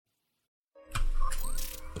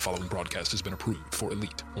following broadcast has been approved for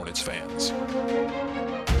elite Hornets fans. What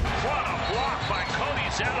a block by Cody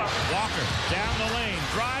Zeller. Walker down the lane,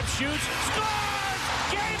 drive, shoots,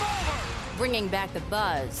 scores! Game over! Bringing back the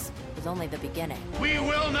buzz was only the beginning. We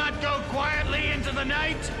will not go quietly into the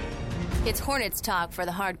night. It's Hornets talk for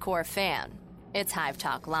the hardcore fan. It's Hive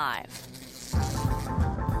Talk Live.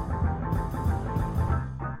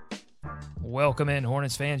 Welcome in,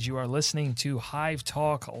 Hornets fans. You are listening to Hive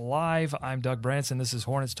Talk Live. I'm Doug Branson. This is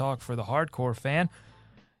Hornets Talk for the hardcore fan.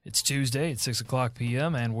 It's Tuesday at 6 o'clock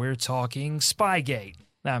p.m., and we're talking Spygate.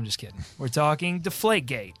 No, I'm just kidding. We're talking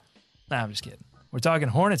Deflategate. No, I'm just kidding. We're talking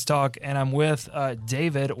Hornets Talk, and I'm with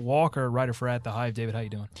David Walker, writer for At The Hive. David, how you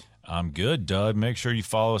doing? I'm good, Doug. Make sure you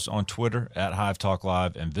follow us on Twitter at Hive Talk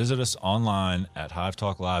Live and visit us online at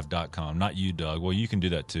hivetalklive.com. Not you, Doug. Well, you can do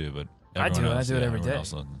that too, but I do it every day.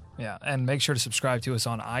 Else. Yeah, and make sure to subscribe to us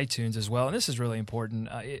on iTunes as well. And this is really important.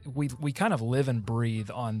 We kind of live and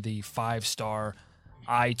breathe on the 5-star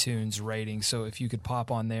iTunes rating. So if you could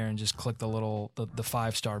pop on there and just click the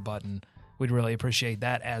 5-star button, we'd really appreciate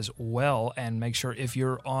that as well. And make sure if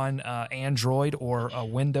you're on Android or a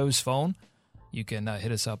Windows phone, you can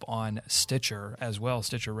hit us up on Stitcher as well,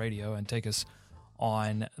 Stitcher Radio, and take us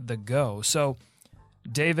on the go. So,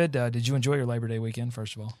 David, did you enjoy your Labor Day weekend,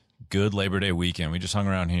 first of all? Good Labor Day weekend. We just hung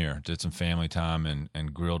around here, did some family time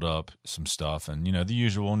and grilled up some stuff. And, you know, the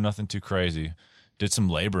usual, nothing too crazy. Did some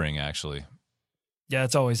laboring, actually. Yeah,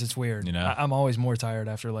 it's weird. You know? I'm always more tired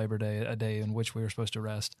after Labor Day, a day in which we were supposed to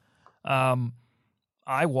rest. I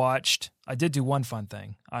did do one fun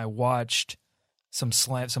thing. I watched some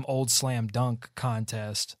old slam dunk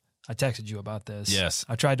contest. I texted you about this. Yes.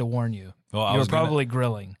 I tried to warn you. Well, you were probably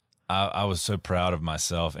grilling. I was so proud of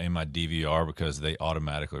myself and my DVR because they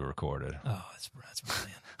automatically recorded. Oh, that's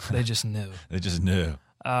brilliant. They just knew. They just knew.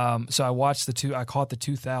 So I caught the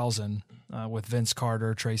 2000 with Vince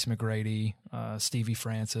Carter, Tracy McGrady, Stevie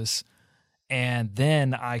Francis, and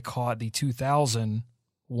then I caught the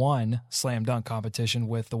 2001 slam dunk competition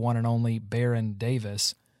with the one and only Baron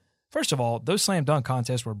Davis. First of all, those slam dunk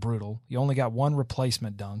contests were brutal. You only got one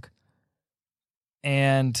replacement dunk.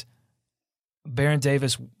 And Baron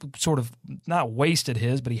Davis sort of not wasted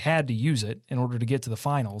his, but he had to use it in order to get to the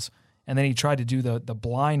finals. And then he tried to do the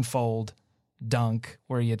blindfold dunk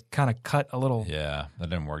where he had kind of cut a little. Yeah,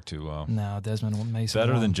 that didn't work too well. No, Desmond Mason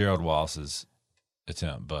better won. than Gerald Wallace's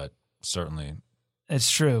attempt, but certainly.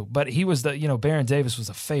 It's true, but he was Baron Davis was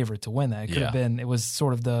a favorite to win that. It could have been, it was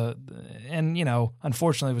sort of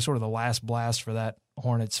unfortunately it was sort of the last blast for that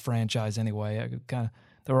Hornets franchise anyway.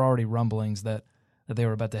 There were already rumblings that they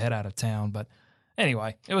were about to head out of town, but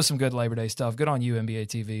anyway, it was some good Labor Day stuff. Good on you, NBA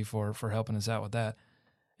TV, for helping us out with that.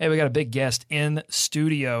 Hey, we got a big guest in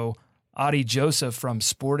studio, Adi Joseph from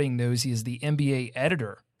Sporting News. He is the NBA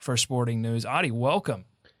editor for Sporting News. Adi, welcome.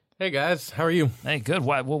 Hey guys, how are you? Hey, good.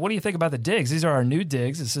 Well, what do you think about the digs? These are our new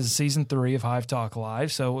digs. This is season 3 of Hive Talk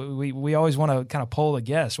Live, so we always want to kind of poll the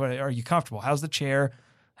guests. Are you comfortable? How's the chair?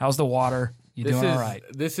 How's the water? Doing all right?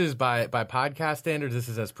 This is by podcast standards. This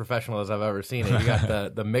is as professional as I've ever seen it. You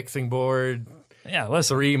got the mixing board. Yeah,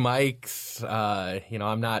 listen. 3 mics.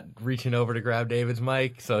 I'm not reaching over to grab David's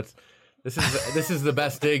mic, so this is the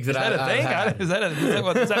best digs that I've had. Is that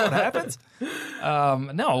what happens?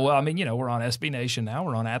 No, well, I mean, we're on SB Nation now.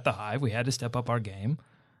 We're on At The Hive. We had to step up our game.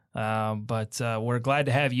 But we're glad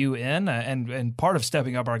to have you in. And part of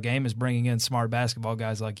stepping up our game is bringing in smart basketball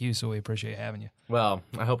guys like you, so we appreciate having you. Well,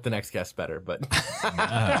 I hope the next guest's better, but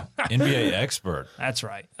NBA expert. That's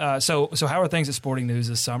right. So how are things at Sporting News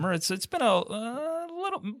this summer? It's been a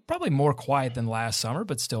little, probably more quiet than last summer,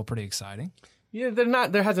 but still pretty exciting. Yeah,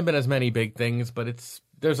 there hasn't been as many big things, but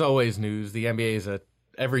there's always news. The NBA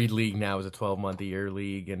every league now is a 12-month-a-year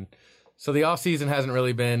league, and so the off season hasn't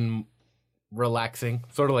really been relaxing,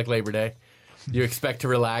 sort of like Labor Day. You expect to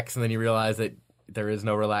relax, and then you realize that there is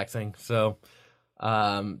no relaxing. So,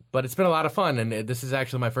 but it's been a lot of fun, and this is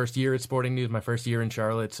actually my first year at Sporting News, my first year in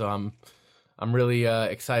Charlotte. So I'm really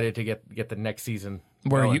excited to get the next season.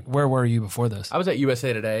 Where were you before this? I was at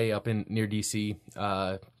USA Today up near DC.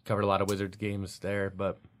 Covered a lot of Wizards games there,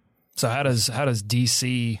 but so how does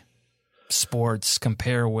DC sports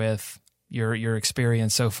compare with your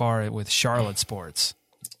experience so far with Charlotte sports?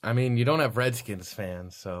 I mean, you don't have Redskins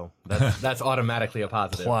fans, so that's automatically a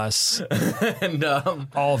positive. Plus, and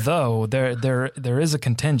although there is a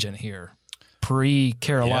contingent here,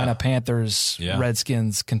 pre-Carolina Panthers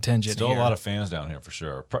Redskins contingent. Still here. A lot of fans down here for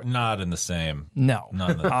sure. Not in the same. No,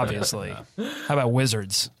 obviously. No. How about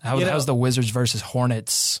Wizards? How's the Wizards versus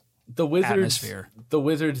Hornets atmosphere? The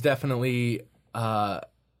Wizards definitely had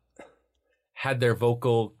their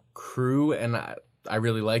vocal crew, and I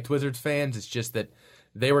really liked Wizards fans. It's just that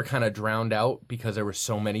they were kind of drowned out because there were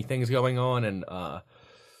so many things going on, and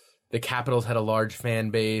the Capitals had a large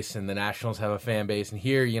fan base, and the Nationals have a fan base, and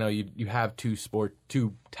here, you have two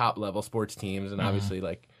top level sports teams, and obviously,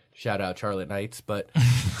 like, shout out Charlotte Knights, but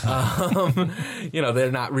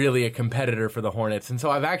they're not really a competitor for the Hornets, and so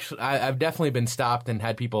I've definitely been stopped and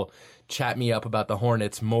had people chat me up about the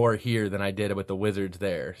Hornets more here than I did with the Wizards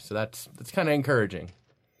there, so that's kind of encouraging.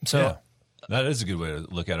 So. Yeah. That is a good way to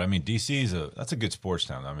look at it. I mean, DC that's a good sports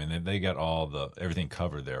town. I mean, they got everything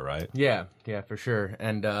covered there, right? Yeah, for sure.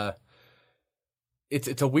 And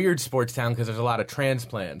it's a weird sports town because there's a lot of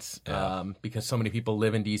transplants. Because so many people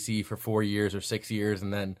live in DC for 4 years or 6 years,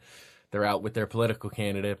 and then they're out with their political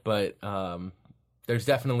candidate. But there's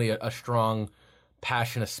definitely a strong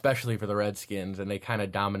passion, especially for the Redskins, and they kind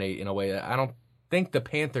of dominate in a way that I don't think the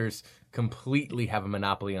Panthers completely have a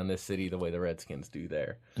monopoly on this city the way the Redskins do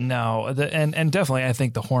there. No, and definitely I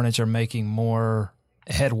think the Hornets are making more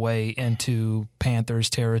headway into Panthers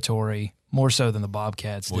territory, more so than the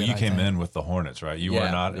Bobcats did. Well, you came in in with the Hornets, right? You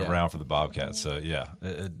were not around for the Bobcats, so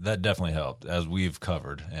that definitely helped, as we've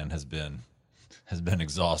covered and has been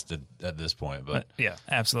exhausted at this point. But yeah,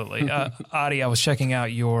 absolutely. Adi, I was checking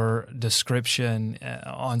out your description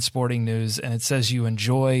on Sporting News, and it says you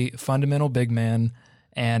enjoy fundamental big men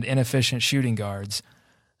and inefficient shooting guards.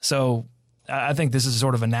 So I think this is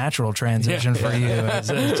sort of a natural transition for you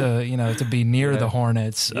to be near the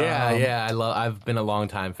Hornets. I've been a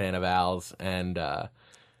longtime fan of Al's, and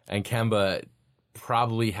Kemba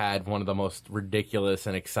probably had one of the most ridiculous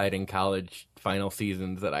and exciting college final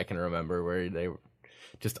seasons that I can remember, where they were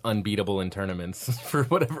just unbeatable in tournaments for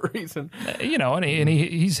whatever reason. And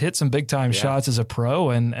he's hit some big time shots as a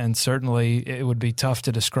pro, and certainly it would be tough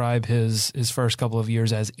to describe his first couple of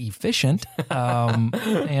years as efficient.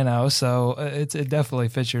 So it definitely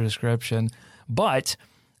fits your description. But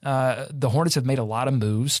the Hornets have made a lot of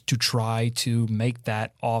moves to try to make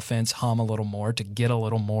that offense hum a little more, to get a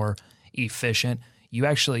little more efficient. You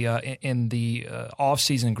actually, in the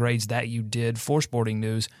off-season grades that you did for Sporting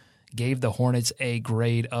News, gave the Hornets a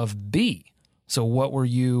grade of B. So what were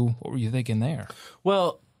you thinking there?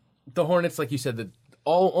 Well, the Hornets, like you said,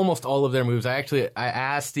 almost all of their moves. I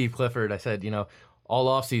asked Steve Clifford. I said, all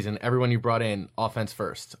offseason, everyone you brought in, offense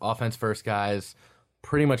first guys,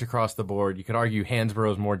 pretty much across the board. You could argue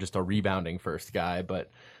Hansbrough's more just a rebounding first guy, but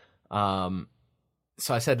so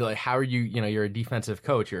I said, like, how are you? You're a defensive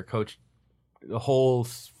coach. You're a coach. The whole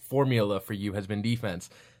formula for you has been defense.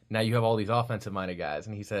 Now you have all these offensive-minded guys.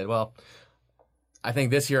 And he said, well, I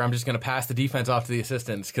think this year I'm just going to pass the defense off to the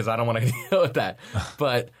assistants because I don't want to deal with that.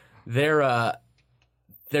 But there's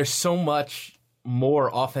so much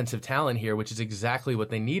more offensive talent here, which is exactly what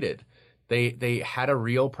they needed. They had a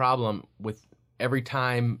real problem with every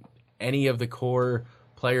time any of the core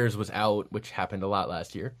players was out, which happened a lot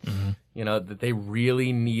last year. Mm-hmm. That they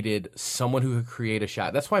really needed someone who could create a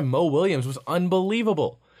shot. That's why Mo Williams was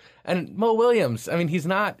unbelievable. And Mo Williams, I mean, he's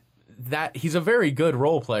a very good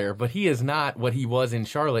role player, but he is not what he was in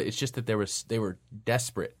Charlotte. It's just that they were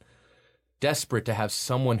desperate to have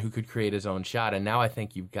someone who could create his own shot. And now I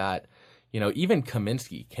think you've got, even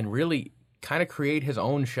Kaminsky can really kind of create his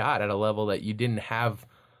own shot at a level that you didn't have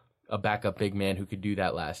a backup big man who could do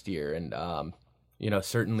that last year. And,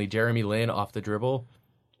 certainly Jeremy Lin off the dribble.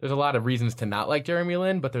 There's a lot of reasons to not like Jeremy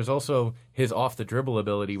Lin, but there's also his off-the-dribble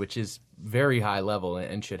ability, which is very high level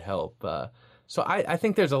and should help. So I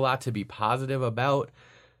think there's a lot to be positive about.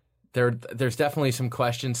 There's definitely some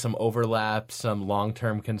questions, some overlap, some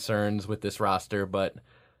long-term concerns with this roster, but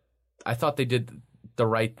I thought they did the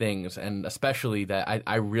right things, and especially that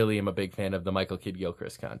I really am a big fan of the Michael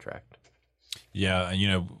Kidd-Gilchrist contract. Yeah,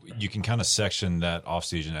 you can kind of section that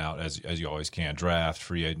offseason out as you always can. Draft,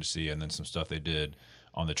 free agency, and then some stuff they did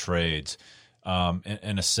on the trades,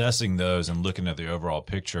 and assessing those and looking at the overall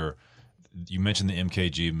picture. You mentioned the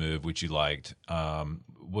MKG move, which you liked.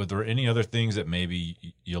 Were there any other things that maybe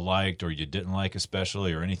you liked or you didn't like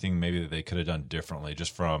especially, or anything maybe that they could have done differently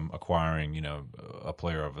just from acquiring, a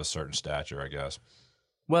player of a certain stature, I guess?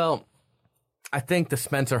 Well, I think the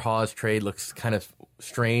Spencer Hawes trade looks kind of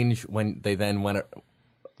strange when they then went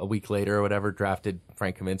a week later or whatever, drafted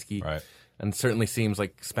Frank Kaminsky. Right. And certainly seems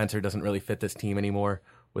like Spencer doesn't really fit this team anymore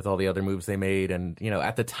with all the other moves they made. And,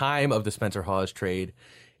 at the time of the Spencer Hawes trade,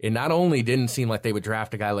 it not only didn't seem like they would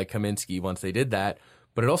draft a guy like Kaminsky once they did that,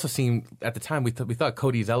 but it also seemed at the time we thought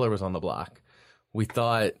Cody Zeller was on the block. We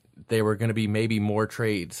thought they were going to be maybe more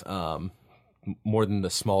trades, more than the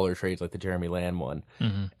smaller trades like the Jeremy Lamb one.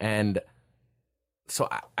 Mm-hmm. And so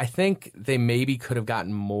I think they maybe could have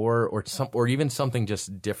gotten more or even something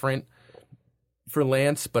just different for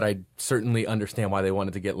Lance, but I certainly understand why they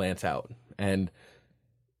wanted to get Lance out. And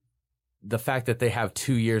the fact that they have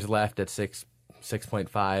 2 years left at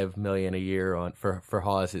 $6.5 million a year for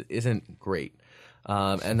Hawes isn't great.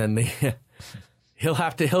 And then he'll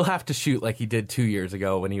have to shoot like he did 2 years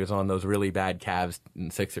ago when he was on those really bad Cavs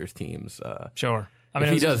and Sixers teams. Sure. I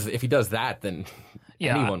mean, if he does that, then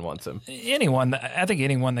anyone wants him. I think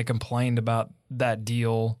anyone that complained about that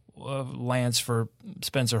deal of Lance for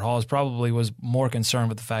Spencer Hawes probably was more concerned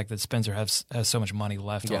with the fact that Spencer has so much money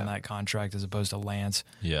left on that contract as opposed to Lance.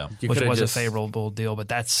 Yeah, which was a favorable deal, but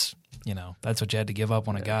that's what you had to give up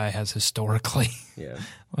when a guy has historically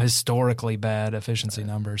bad efficiency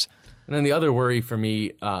numbers. And then the other worry for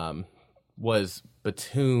me was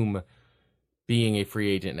Batum being a free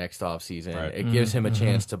agent next offseason. Right. It gives him a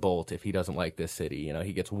chance to bolt if he doesn't like this city.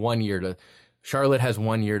 He gets 1 year to – Charlotte has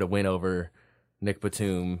 1 year to win over Nick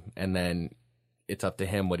Batum, and then it's up to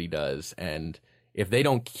him what he does. And if they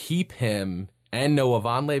don't keep him and Noah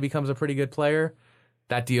Vonleh becomes a pretty good player,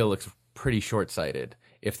 that deal looks pretty short-sighted.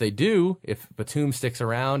 If they do, if Batum sticks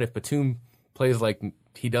around, if Batum plays like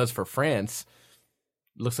he does for France –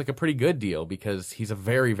 looks like a pretty good deal because he's a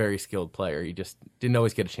very, very skilled player. He just didn't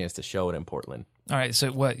always get a chance to show it in Portland. All right,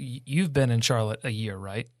 so you've been in Charlotte a year,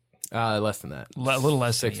 right? Less than that. A little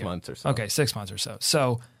less than 6 months or so. Okay, 6 months or so.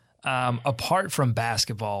 So apart from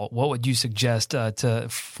basketball, what would you suggest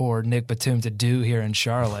for Nick Batum to do here in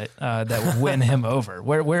Charlotte that would win him over?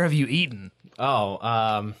 Where have you eaten?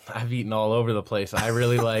 I've eaten all over the place. I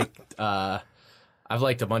really like I've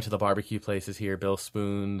liked a bunch of the barbecue places here, Bill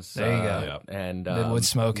Spoon's. There you go. And Midwood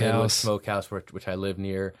Smokehouse. Which I live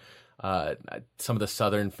near. Some of the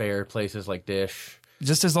Southern Fare places like Dish.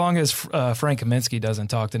 Just as long as Frank Kaminsky doesn't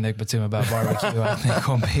talk to Nick Batum about barbecue,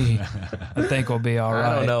 I think we'll be all right.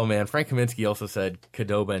 I don't know, man. Frank Kaminsky also said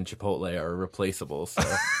Qdoba and Chipotle are replaceable. So.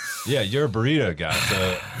 Yeah, you're a burrito guy.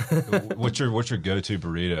 So what's your go-to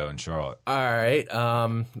burrito in Charlotte? All right.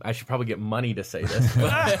 I should probably get money to say this.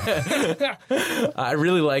 I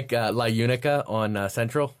really like La Unica on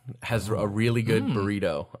Central. Has a really good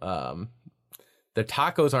burrito. The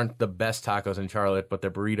tacos aren't the best tacos in Charlotte, but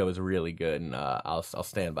their burrito is really good, and I'll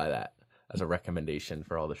stand by that as a recommendation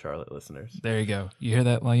for all the Charlotte listeners. There you go. You hear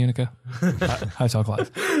that, La Unica? High Talk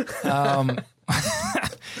Live.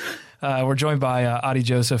 We're joined by Adi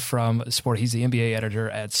Joseph from Sport. He's the NBA editor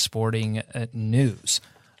at Sporting News.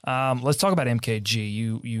 Let's talk about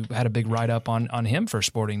MKG. You had a big write-up on him for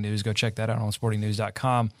Sporting News. Go check that out on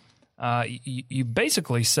sportingnews.com. You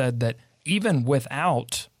basically said that even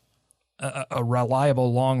without a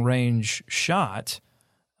reliable long-range shot,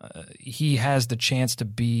 he has the chance to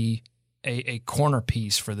be a corner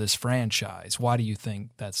piece for this franchise. Why do you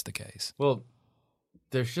think that's the case? Well,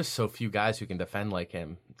 there's just so few guys who can defend like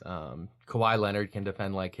him. Kawhi Leonard can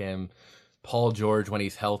defend like him. Paul George, when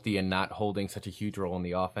he's healthy and not holding such a huge role in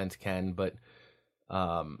the offense, can. But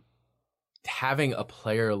having a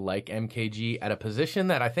player like MKG at a position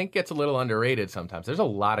that I think gets a little underrated sometimes. There's a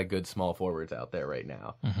lot of good small forwards out there right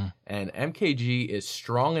now. Mm-hmm. And MKG is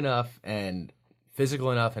strong enough and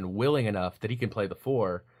physical enough and willing enough that he can play the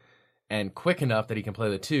 4 and quick enough that he can play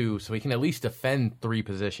the 2, so he can at least defend 3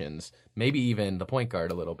 positions, maybe even the point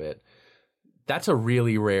guard a little bit. That's a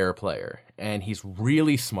really rare player, and he's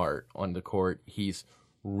really smart on the court. He's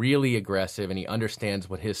really aggressive, and he understands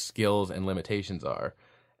what his skills and limitations are.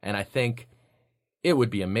 And I think it would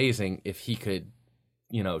be amazing if he could,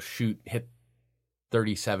 hit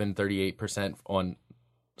 37, 38% on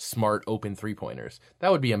smart open 3-pointers.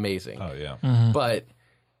 That would be amazing. Oh, yeah. Mm-hmm. But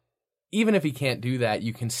even if he can't do that,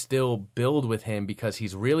 you can still build with him because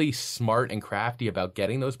he's really smart and crafty about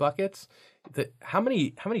getting those buckets. How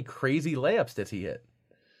many crazy layups does he hit?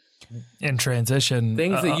 In transition.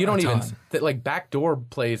 Things that you don't even, like backdoor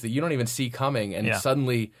plays that you don't even see coming, and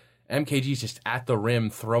suddenly MKG's just at the rim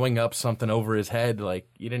throwing up something over his head like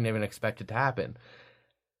you didn't even expect it to happen.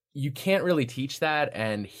 You can't really teach that,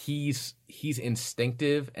 and he's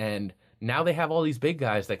instinctive, and now they have all these big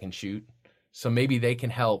guys that can shoot, so maybe they can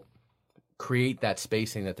help create that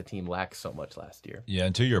spacing that the team lacked so much last year. Yeah,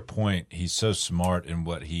 and to your point, he's so smart in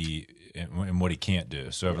what he can't do.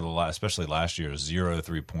 So over the especially last year, 0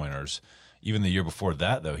 3-pointers. Even the year before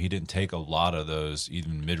that, though, he didn't take a lot of those,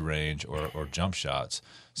 even mid-range or jump shots.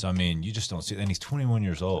 So I mean, you just don't see. And he's 21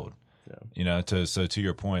 years old. Yeah. So to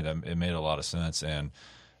your point, it made a lot of sense, and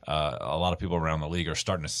a lot of people around the league are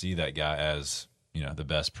starting to see that guy as the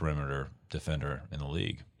best perimeter defender in the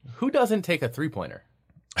league. Who doesn't take a 3-pointer?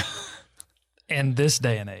 In this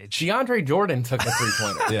day and age. DeAndre Jordan took a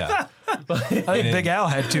 3-pointer. Yeah. I think Big Al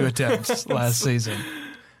had 2 attempts last season.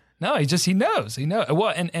 No, he knows.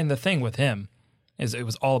 Well, and the thing with him is it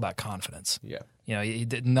was all about confidence. Yeah. You know, he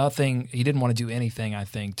did nothing. He didn't want to do anything, I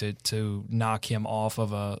think, to knock him off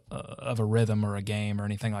of a rhythm or a game or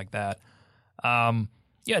anything like that.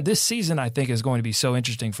 This season I think is going to be so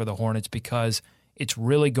interesting for the Hornets because it's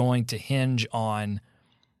really going to hinge on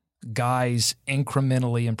guys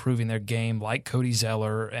incrementally improving their game, like Cody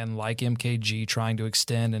Zeller and like MKG trying to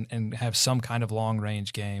extend and have some kind of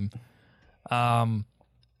long-range game. And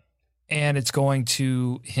it's going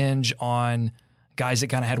to hinge on guys that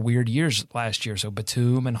kind of had weird years last year. So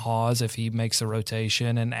Batum and Hawes, if he makes the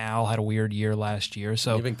rotation, and Al had a weird year last year.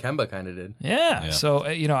 So even Kemba kind of did. Yeah. So,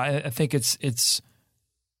 I think it's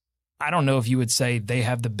I don't know if you would say they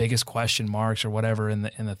have the biggest question marks or whatever in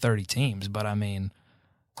the 30 teams, but I mean,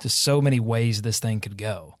 just so many ways this thing could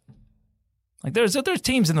go. Like there's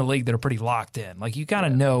teams in the league that are pretty locked in. Like you kind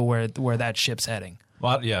of know where that ship's heading.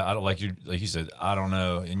 Well, yeah, I don't like you said. I don't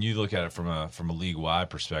know, and you look at it from a league wide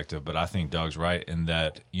perspective, but I think Doug's right in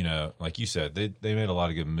that like you said, they made a lot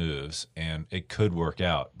of good moves, and it could work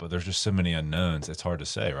out, but there's just so many unknowns. It's hard to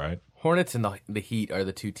say, right? Hornets and the Heat are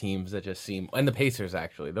the two teams that just seem, and the Pacers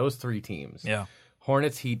actually, those three teams. Yeah,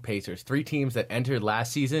 Hornets, Heat, Pacers, three teams that entered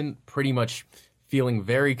last season pretty much feeling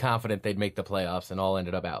very confident they'd make the playoffs, and all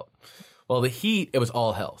ended up out. Well, the Heat, it was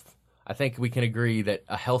all health. I think we can agree that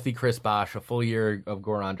a healthy Chris Bosh, a full year of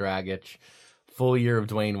Goran Dragic, full year of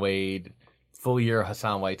Dwayne Wade, full year of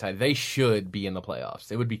Hassan Whiteside, they should be in the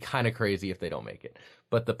playoffs. It would be kind of crazy if they don't make it.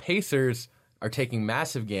 But the Pacers are taking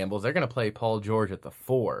massive gambles. They're going to play Paul George at the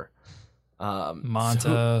 4.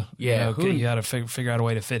 Monta, you got to figure out a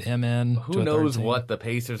way to fit him in. Who knows what the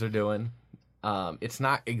Pacers are doing? It's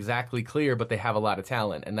not exactly clear, but they have a lot of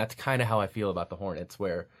talent, and that's kind of how I feel about the Hornets,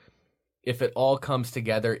 where if it all comes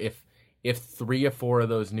together, if 3 or 4 of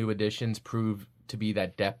those new additions prove to be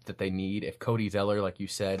that depth that they need, if Cody Zeller, like you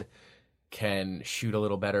said, can shoot a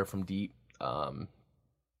little better from deep,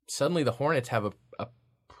 suddenly the Hornets have a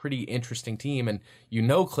pretty interesting team, and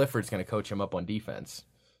Clifford's going to coach him up on defense.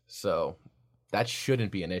 So that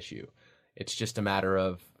shouldn't be an issue. It's just a matter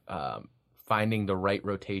of finding the right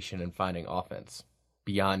rotation and finding offense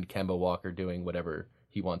beyond Kemba Walker doing whatever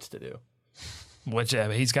he wants to do. Which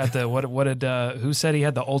he's got the what did who said he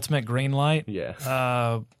had the ultimate green light?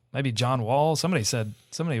 Yeah. Maybe John Wall. Somebody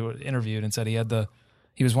interviewed and said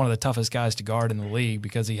he was one of the toughest guys to guard in the league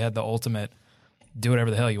because he had the ultimate do whatever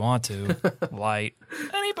the hell you want to light.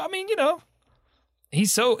 And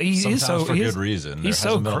he's so for good reason. He's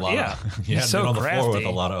so been on the crafty. floor with a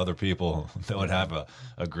lot of other people that would have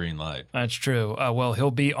a green light. That's true. Well,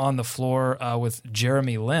 he'll be on the floor with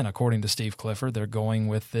Jeremy Lin, according to Steve Clifford. They're going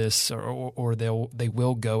with this, or they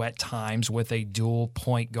will go at times with a dual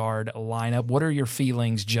point guard lineup. What are your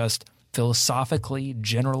feelings, just philosophically,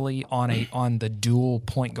 generally, on the dual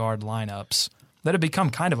point guard lineups that have become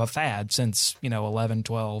kind of a fad since 11,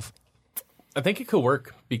 12? I think it could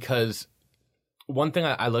work because one thing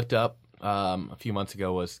I looked up a few months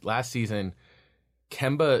ago was last season,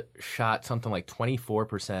 Kemba shot something like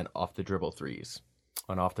 24% off the dribble threes,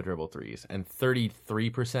 and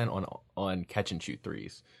 33% on catch and shoot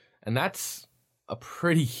threes. And that's a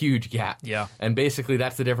pretty huge gap. Yeah. And basically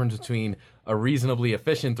that's the difference between a reasonably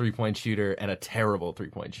efficient three-point shooter and a terrible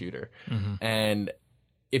three-point shooter. Mm-hmm. And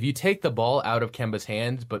if you take the ball out of Kemba's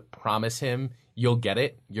hands but promise him you'll get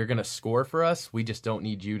it, you're going to score for us, we just don't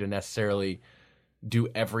need you to necessarily do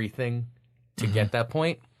everything to get that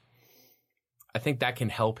point, I think that can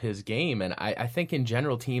help his game. And I think in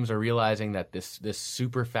general teams are realizing that this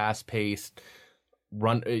super fast-paced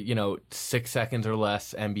run, 6 seconds or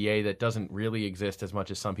less NBA that doesn't really exist as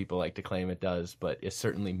much as some people like to claim it does, but is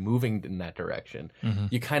certainly moving in that direction. Mm-hmm.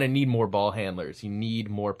 You kind of need more ball handlers. You need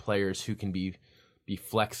more players who can be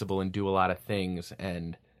flexible and do a lot of things.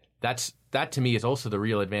 And that to me is also the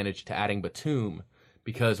real advantage to adding Batum,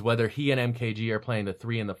 because whether he and MKG are playing the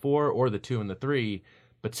 3 and the 4 or the 2 and the 3,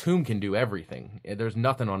 Batum can do everything. There's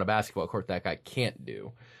nothing on a basketball court that guy can't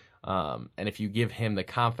do. And if you give him the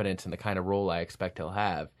confidence and the kind of role I expect he'll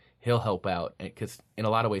have, he'll help out. Because in a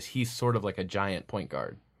lot of ways, he's sort of like a giant point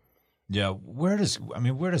guard. Yeah, where does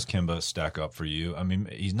Kemba stack up for you? I mean,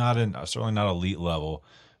 he's certainly not elite level,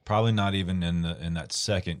 probably not even in that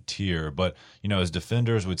second tier. But as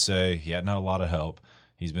defenders would say, he had not a lot of help.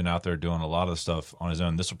 He's been out there doing a lot of stuff on his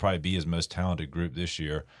own. This will probably be his most talented group this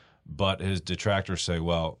year. But his detractors say,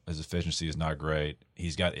 well, his efficiency is not great.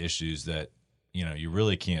 He's got issues that, you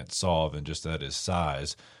really can't solve and just at his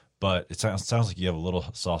size. But it sounds like you have a little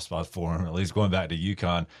soft spot for him, at least going back to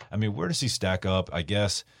UConn. I mean, where does he stack up? I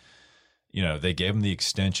guess, they gave him the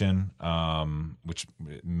extension, which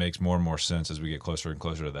makes more and more sense as we get closer and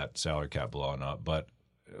closer to that salary cap blowing up. But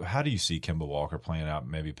how do you see Kemba Walker playing out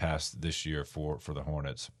maybe past this year for the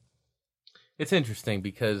Hornets? It's interesting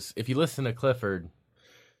because if you listen to Clifford,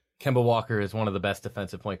 Kemba Walker is one of the best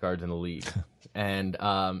defensive point guards in the league. And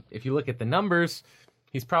if you look at the numbers,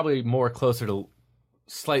 he's probably more closer to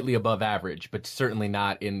slightly above average, but certainly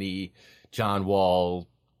not in the John Wall,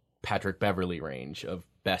 Patrick Beverley range of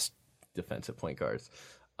best defensive point guards.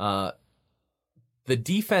 The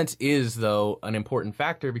defense is, though, an important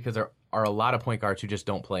factor because there are a lot of point guards who just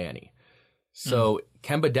don't play any. So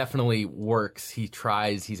Kemba definitely works. He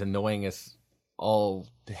tries. He's annoying as all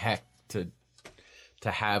heck to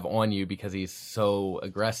have on you because he's so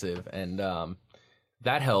aggressive, and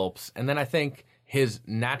that helps. And then I think his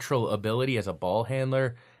natural ability as a ball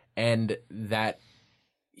handler and that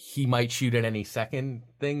he might shoot at any second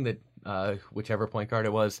thing that whichever point guard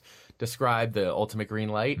it was described, the ultimate green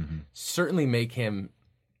light, certainly make him.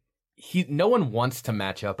 No one wants to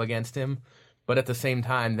match up against him, but at the same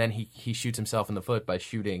time, then he shoots himself in the foot by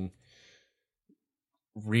shooting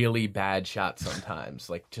really bad shots sometimes,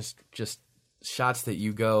 like just shots that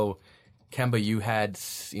you go, Kemba, you had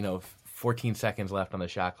 14 seconds left on the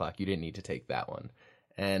shot clock. You didn't need to take that one,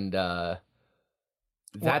 and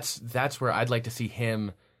that's where I'd like to see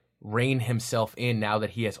him rein himself in now that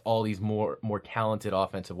he has all these more talented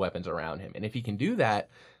offensive weapons around him. And if he can do that,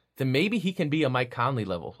 then maybe he can be a Mike Conley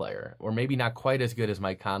level player, or maybe not quite as good as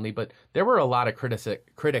Mike Conley. But there were a lot of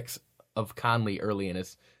critics of Conley early in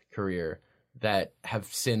his career that have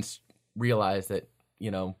since realized that,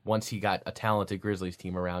 once he got a talented Grizzlies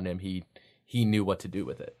team around him, he knew what to do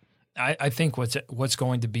with it. I think what's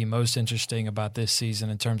going to be most interesting about this season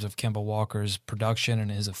in terms of Kemba Walker's production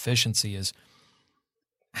and his efficiency is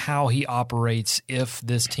how he operates if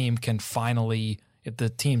the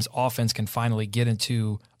team's offense can finally get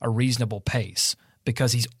into a reasonable pace,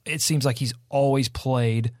 because it seems like he's always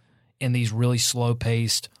played in these really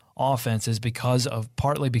slow-paced offenses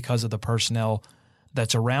partly because of the personnel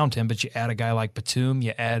that's around him. But you add a guy like Batum,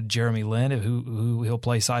 you add Jeremy Lin, who he'll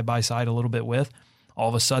play side by side a little bit with. All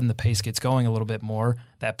of a sudden, the pace gets going a little bit more.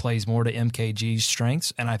 That plays more to MKG's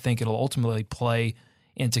strengths, and I think it'll ultimately play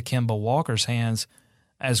into Kemba Walker's hands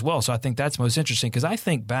as well. So I think that's most interesting, because I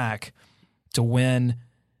think back to when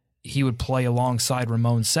he would play alongside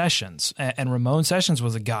Ramon Sessions, and Ramon Sessions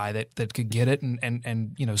was a guy that could get it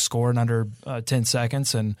and score in under 10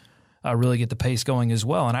 seconds and really get the pace going as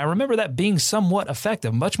well. And I remember that being somewhat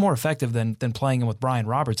effective, much more effective than playing him with Brian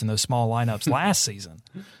Roberts in those small lineups last season.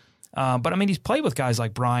 But I mean, he's played with guys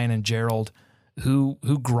like Brian and Gerald who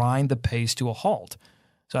grind the pace to a halt.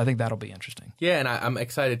 So I think that'll be interesting. Yeah, and I'm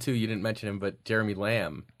excited too. You didn't mention him, but Jeremy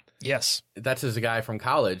Lamb. Yes. That's as a guy from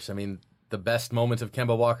college. I mean, the best moments of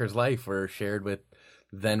Kemba Walker's life were shared with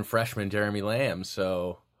then freshman Jeremy Lamb.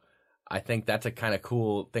 So I think that's a kind of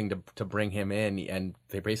cool thing to bring him in, and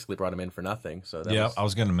they basically brought him in for nothing. So I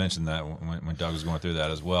was going to mention that when Doug was going through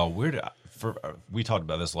that as well. We talked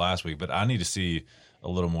about this last week, but I need to see a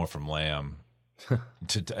little more from Lamb.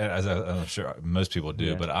 As I'm sure most people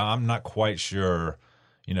do, but I'm not quite sure.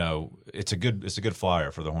 It's a good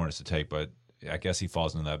flyer for the Hornets to take, but I guess he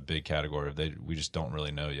falls into that big category of we just don't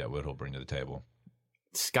really know yet what he'll bring to the table.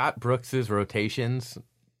 Scott Brooks's rotations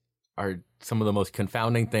are some of the most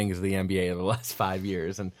confounding things of the NBA in the last 5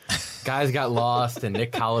 years, and guys got lost, and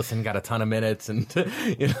Nick Collison got a ton of minutes, and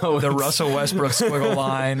the Russell Westbrook squiggle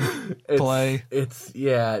line play.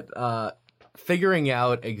 Figuring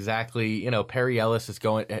out exactly, Perry Ellis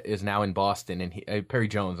is now in Boston, and Perry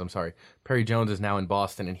Jones is now in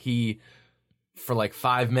Boston, and he, for like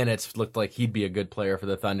 5 minutes, looked like he'd be a good player for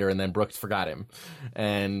the Thunder, and then Brooks forgot him.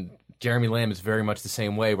 And Jeremy Lamb is very much the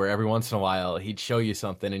same way, where every once in a while he'd show you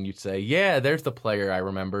something, and you'd say, yeah, there's the player I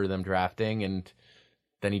remember them drafting, and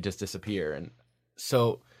then he'd just disappear. And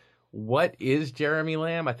so what is Jeremy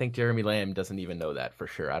Lamb? I think Jeremy Lamb doesn't even know that for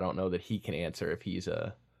sure. I don't know that he can answer if he's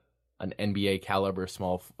an NBA caliber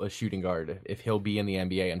small shooting guard, if he'll be in the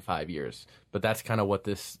NBA in 5 years. But that's kind of what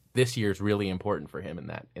this year is really important for him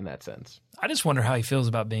in that sense. I just wonder how he feels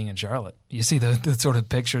about being in Charlotte. You see the sort of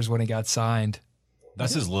pictures when he got signed.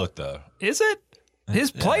 That's his look, though. Is it?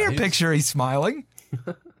 His player picture, he's smiling.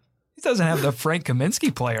 He doesn't have the Frank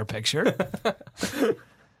Kaminsky player picture.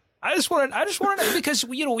 I just want to, because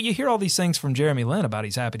you hear all these things from Jeremy Lin about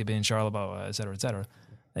he's happy to be in Charlotte, et cetera, et cetera.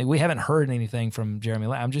 We haven't heard anything from Jeremy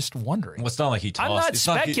Lamb. I'm just wondering. Well, it's not like he tossed. I'm not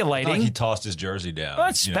speculating. It's not like he tossed his jersey down. I'm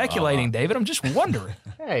not speculating, David. I'm just wondering.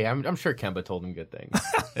 Hey, I'm sure Kemba told him good things.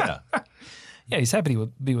 Yeah. Yeah, he's happy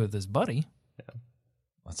to be with his buddy. Yeah.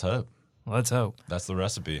 Let's hope. Let's hope. That's the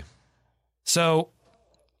recipe. So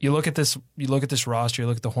you look at this roster, you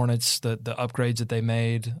look at the Hornets, the upgrades that they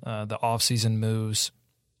made, the offseason moves.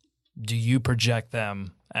 Do you project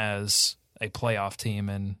them as a playoff team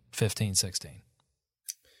in 15-16?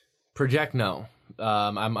 Project, no.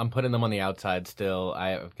 I'm putting them on the outside still.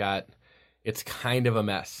 It's kind of a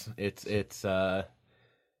mess. It's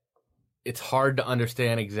hard to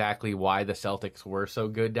understand exactly why the Celtics were so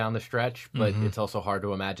good down the stretch, but it's also hard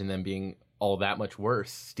to imagine them being all that much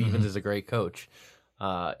worse. Stevens is a great coach.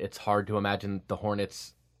 It's hard to imagine the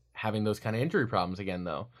Hornets having those kind of injury problems again,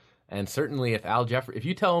 though. And certainly if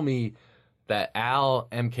you tell me that Al,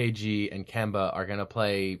 MKG, and Kemba are going to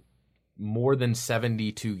play more than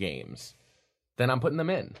 72 games, then I'm putting them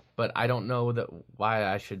in. But I don't know why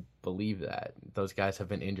I should believe that. Those guys have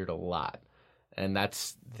been injured a lot. And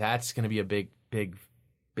that's going to be a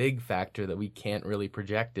big factor that we can't really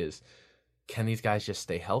project is, can these guys just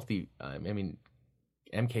stay healthy? I mean,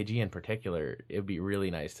 MKG in particular, it would be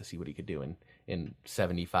really nice to see what he could do in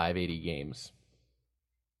 75, 80 games.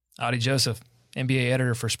 Adi Joseph, NBA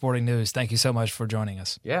editor for Sporting News, thank you so much for joining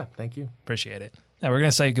us. Yeah, thank you. Appreciate it. Now we're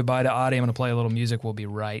going to say goodbye to Adi. I'm going to play a little music. We'll be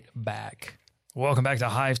right back. Welcome back to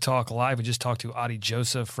Hive Talk Live. We just talked to Adi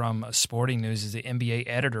Joseph from Sporting News. He's the NBA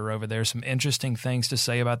editor over there. Some interesting things to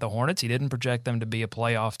say about the Hornets. He didn't project them to be a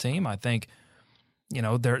playoff team. I think,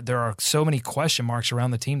 there are so many question marks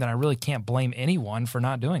around the team that I really can't blame anyone for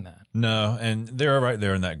not doing that. No, and they're right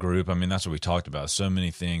there in that group. I mean, that's what we talked about. So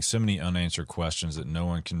many things, so many unanswered questions that no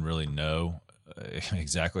one can really know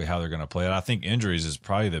exactly how they're going to play it. I think injuries is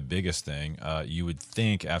probably the biggest thing. You would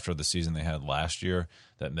think after the season they had last year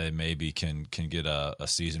that they maybe can get a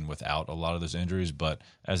season without a lot of those injuries. But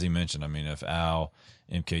as he mentioned, I mean, if Al,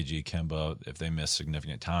 MKG, Kemba, if they miss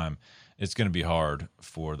significant time, it's going to be hard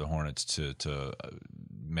for the Hornets to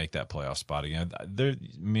make that playoff spot again.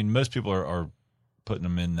 Most people are putting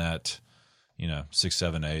them in that, 6,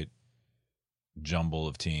 7, 8 jumble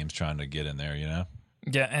of teams trying to get in there,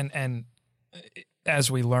 Yeah, and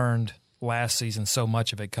as we learned last season, so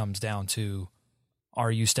much of it comes down to,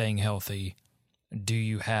 are you staying healthy? Do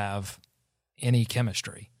you have any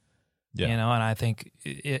chemistry? Yeah. And I think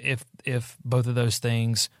if both of those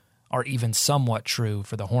things are even somewhat true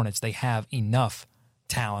for the Hornets, they have enough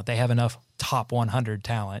talent. They have enough top 100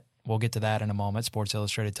 talent. We'll get to that in a moment. Sports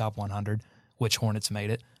Illustrated top 100, which Hornets made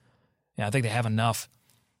it. Yeah, I think they have enough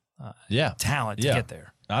talent to get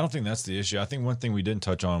there. I don't think that's the issue. I think one thing we didn't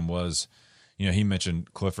touch on was, he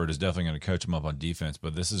mentioned Clifford is definitely going to coach him up on defense,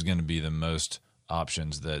 but this is going to be the most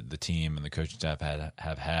options that the team and the coaching staff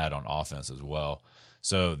have had on offense as well.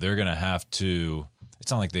 So they're going to have to.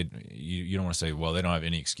 It's not like you don't want to say, well, they don't have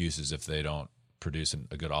any excuses if they don't produce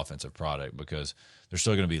a good offensive product, because they're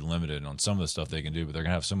still going to be limited on some of the stuff they can do, but they're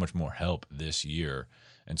going to have so much more help this year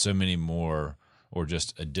and so many more or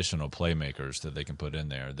just additional playmakers that they can put in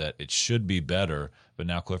there that it should be better. But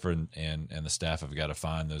now Clifford and the staff have got to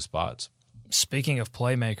find those spots. Speaking of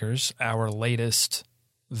playmakers, our latest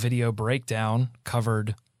video breakdown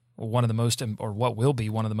covered one of the most, or what will be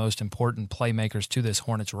one of the most important playmakers to this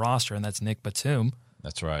Hornets roster, and that's Nick Batum.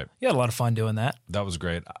 That's right. You had a lot of fun doing that. That was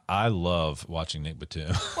great. I love watching Nick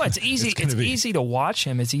Batum. Well, it's easy. It's easy to watch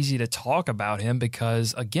him. It's easy to talk about him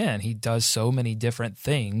because, again, he does so many different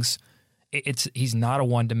things. He's not a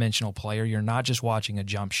one-dimensional player. You're not just watching a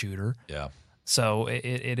jump shooter. Yeah. So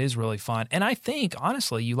it is really fun. And I think,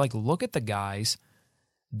 honestly, you look at the guys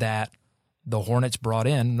that the Hornets brought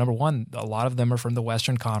in. Number one, a lot of them are from the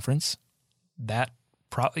Western Conference.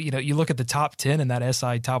 You look at the top 10 in that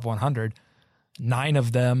SI Top 100, 9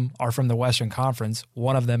 of them are from the Western Conference.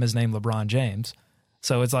 One of them is named LeBron James.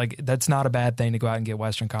 So it's that's not a bad thing to go out and get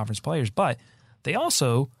Western Conference players. But they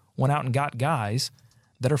also went out and got guys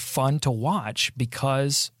that are fun to watch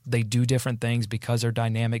because they do different things, because they're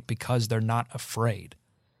dynamic, because they're not afraid.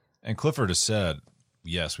 And Clifford has said,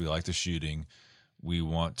 yes, we like the shooting. We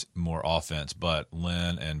want more offense, but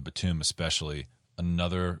Lin and Batum especially,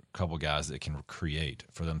 another couple guys that can create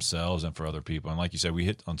for themselves and for other people. And like you said, we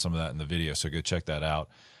hit on some of that in the video, so go check that out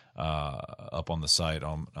up on the site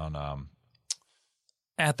on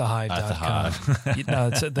at thehive.com.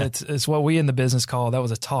 It's what we in the business call, that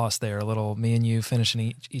was a toss there, a little me and you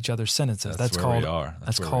finishing each other's sentences. That's called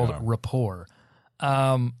rapport.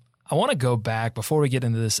 I want to go back before we get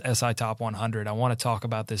into this SI Top 100. I want to talk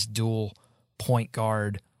about this dual point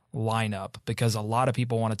guard lineup because a lot of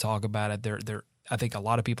people want to talk about it. I think a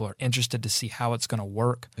lot of people are interested to see how it's going to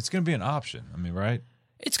work. It's going to be an option. I mean, right?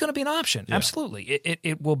 It's going to be an option. Yeah. Absolutely.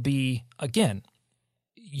 It will be, again,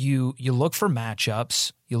 you look for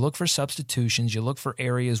matchups, you look for substitutions, you look for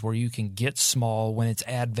areas where you can get small when it's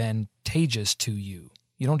advantageous to you.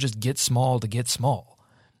 You don't just get small to get small.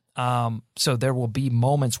 So there will be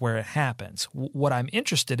moments where it happens. What I'm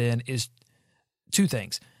interested in is two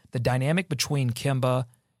things. The dynamic between Kemba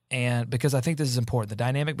and, because I think this is important, the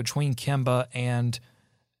dynamic between Kemba and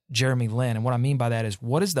Jeremy Lin. And what I mean by that is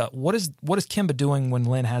what is Kemba doing when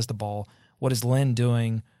Lin has the ball? What is Lin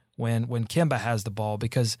doing when Kemba has the ball?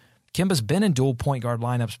 Because Kemba's been in dual point guard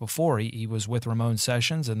lineups before. He was with Ramon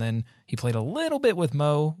Sessions, and then he played a little bit with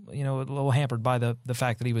Mo, a little hampered by the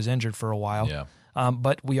fact that he was injured for a while. Yeah.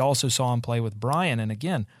 But we also saw him play with Brian. And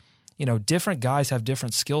again, different guys have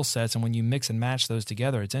different skill sets, and when you mix and match those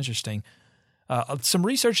together, it's interesting. Some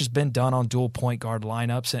research has been done on dual point guard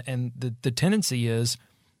lineups, and the tendency is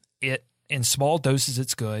in small doses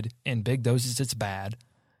it's good, in big doses it's bad.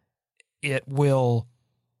 It will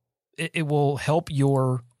help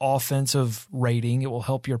your offensive rating. It will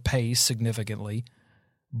help your pace significantly,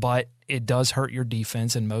 but it does hurt your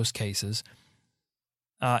defense in most cases.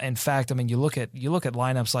 In fact, I mean, you look at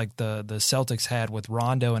lineups like the Celtics had with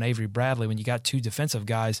Rondo and Avery Bradley. When you got two defensive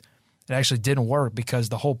guys, it actually didn't work because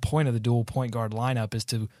the whole point of the dual point guard lineup is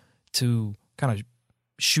to kind of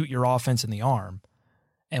shoot your offense in the arm.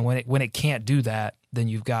 And when it can't do that, then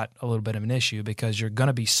you've got a little bit of an issue because you're going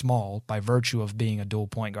to be small by virtue of being a dual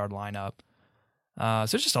point guard lineup.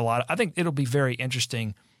 So it's just a lot. I think it'll be very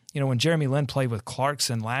interesting. When Jeremy Lin played with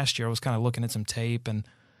Clarkson last year, I was kind of looking at some tape and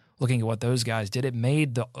looking at what those guys did. It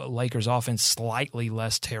made the Lakers offense slightly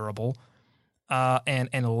less terrible. And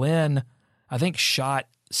Lin, I think, shot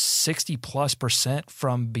 60+%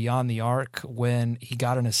 from beyond the arc when he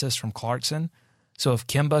got an assist from Clarkson. So if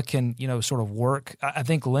Kemba can, sort of work, I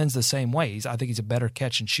think Lin's the same way. I think he's a better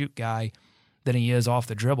catch and shoot guy than he is off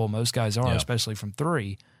the dribble. Most guys are, especially from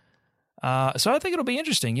three. So I think it'll be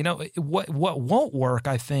interesting. What won't work,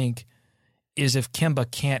 I think, is if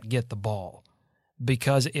Kemba can't get the ball.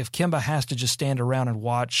 Because if Kemba has to just stand around and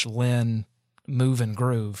watch Lin move and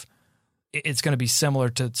groove, it's going to be similar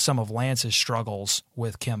to some of Lance's struggles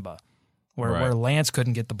with Kemba, where Lance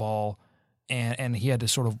couldn't get the ball. And he had to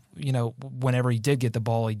sort of, whenever he did get the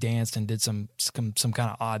ball, he danced and did some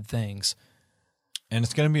kind of odd things. And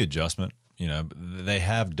it's going to be adjustment. They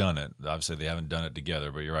have done it. Obviously, they haven't done it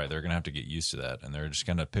together, but you're right. They're going to have to get used to that, and they're just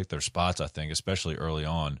going to pick their spots. I think, especially early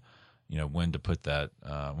on, when to put that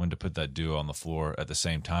duo on the floor at the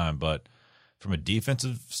same time. But from a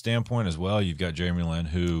defensive standpoint as well, you've got Jeremy Lin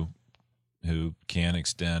who can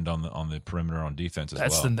extend on the perimeter on defense as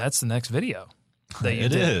well. That's the next video.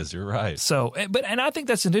 It is. You're right. So, and I think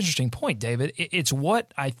that's an interesting point, David. It's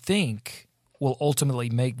what I think will ultimately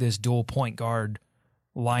make this dual point guard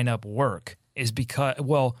lineup work is because,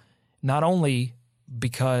 not only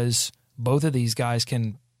because both of these guys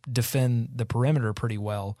can defend the perimeter pretty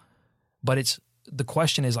well, but the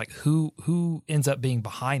question is like who ends up being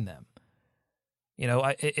behind them.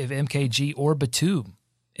 If MKG or Batum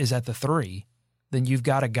is at the three, then you've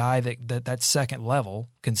got a guy that second level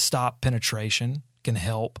can stop penetration, can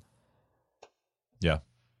help. Yeah.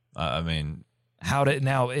 I mean,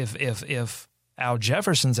 if Al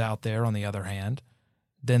Jefferson's out there on the other hand,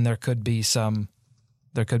 then there could be some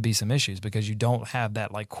issues because you don't have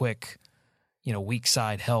that like quick, weak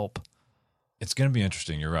side help. It's going to be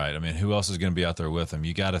interesting. You're right. I mean, who else is going to be out there with them?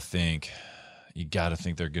 You got to think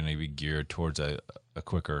they're going to be geared towards a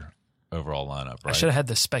quicker overall lineup, right? I should have had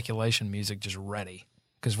the speculation music just ready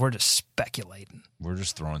because we're just speculating. We're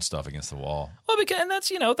just throwing stuff against the wall. Well, and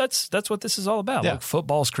that's what this is all about. Yeah. Look,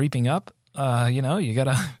 football's creeping up.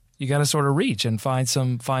 You gotta sort of reach and find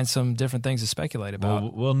some different things to speculate about.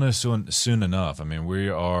 Well, we'll know soon enough. I mean, we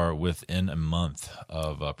are within a month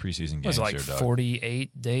of preseason games. It was like here, Doug.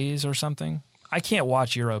 48 days or something. I can't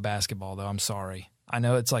watch Euro basketball though. I'm sorry. I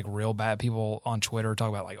know it's like real bad. People on Twitter talk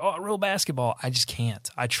about like, real basketball. I just can't.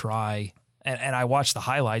 I try. And I watch the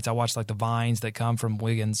highlights. I watch like the vines that come from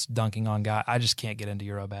Wiggins dunking on guy. I just can't get into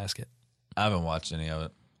Eurobasket. I haven't watched any of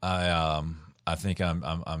it. I think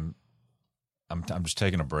I'm just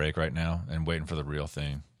taking a break right now and waiting for the real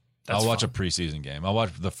thing. I'll watch a preseason game. I'll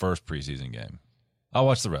watch the first preseason game. I'll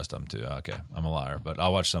watch the rest of them too. Okay, I'm a liar, but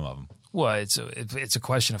I'll watch some of them. Well, it's a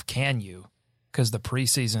question of can you? Because the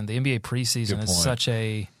NBA preseason is such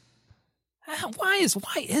a why is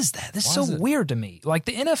that? This is so weird to me. Like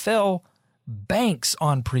the NFL banks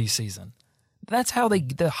on preseason. That's how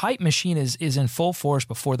the hype machine is in full force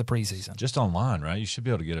before the preseason. Just online, right? You should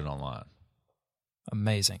be able to get it online.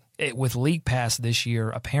 Amazing. With League Pass this year,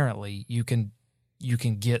 apparently you can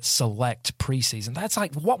get select preseason. That's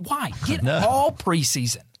like what? Why get all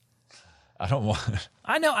preseason? I don't want.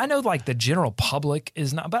 I know. Like the general public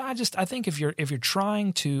is not, but I think if you're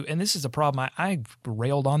trying to, and this is a problem. I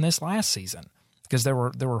railed on this last season because there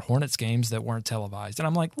were Hornets games that weren't televised, and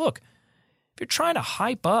I'm like, look, if you're trying to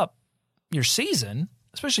hype up your season,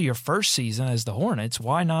 especially your first season as the Hornets,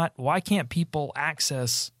 why not? Why can't people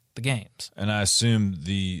access the games? And I assume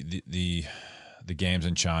the the games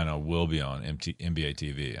in China will be on NBA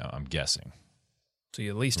TV. I'm guessing. So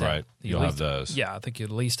you at least Right. have, You'll have those. Yeah, I think you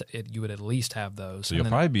would at least have those. So And you'll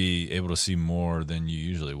then probably be able to see more than you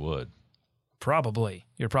usually would. probably.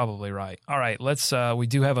 You're probably right. All right, let's. We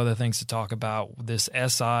do have other things to talk about. This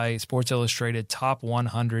SI Sports Illustrated Top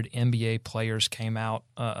 100 NBA players came out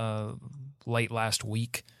late last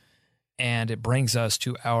week, and it brings us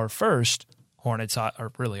to our first Hornets hot,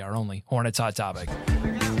 or really our only Hornets hot topic.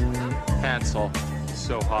 Hansel.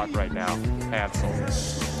 So hot right now. Hansel.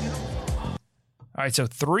 All right, so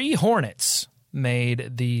 3 Hornets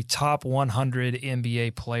made the top 100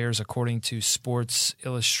 NBA players according to Sports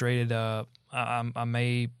Illustrated. I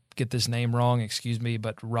may get this name wrong, excuse me,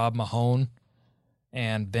 but Rob Mahone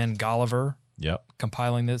and Ben Golliver Yep.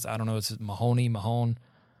 compiling this. I don't know, it's Mahone,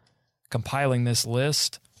 compiling this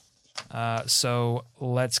list. So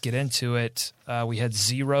let's get into it. We had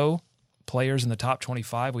 0 players in the top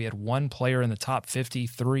 25. We had 1 player in the top 50,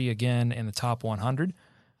 3 again in the top 100.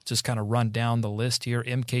 Just kind of run down the list here.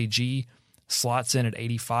 MKG slots in at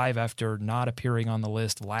 85 after not appearing on the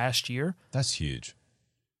list last year. That's huge.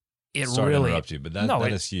 It Sorry really to interrupt you, but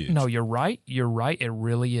that is huge. No, you're right. You're right. It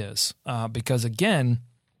really is. Because again,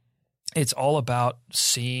 it's all about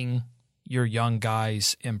seeing your young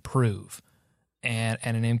guys improve. And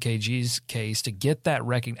in MKG's case, to get that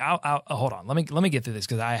recognition, hold on. Let me get through this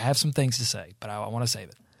because I have some things to say, but I want to save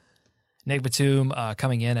it. Nick Batum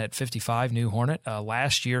coming in at 55, new Hornet.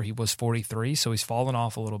 Last year he was 43, so he's fallen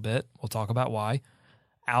off a little bit. We'll talk about why.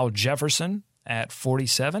 Al Jefferson at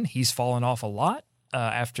 47, he's fallen off a lot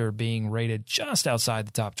after being rated just outside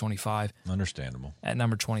the top 25. Understandable. At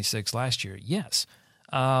number 26 last year. Yes.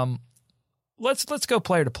 Let's go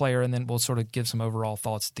player to player, and then we'll sort of give some overall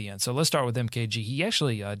thoughts at the end. So let's start with MKG. He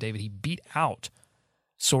actually, David, he beat out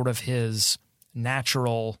sort of his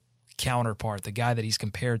natural counterpart, the guy that he's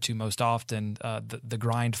compared to most often, the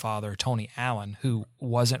grind father, Tony Allen, who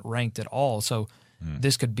wasn't ranked at all. So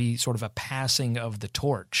this could be sort of a passing of the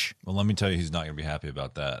torch. Well, let me tell you, he's not going to be happy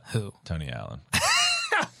about that. Who? Tony Allen.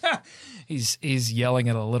 He's yelling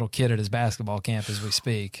at a little kid at his basketball camp as we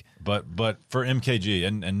speak. But for MKG,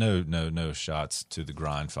 and no shots to the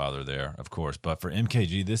grind father there, of course. But for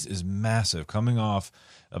MKG, this is massive. Coming off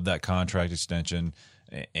of that contract extension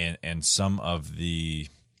and some of the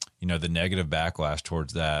the negative backlash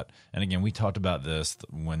towards that. And again, we talked about this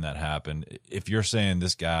when that happened. If you're saying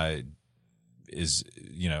this guy is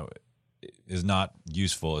not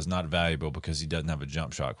useful, is not valuable because he doesn't have a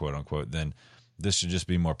jump shot, quote unquote, then this should just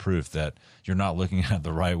be more proof that you're not looking at it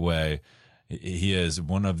the right way. He is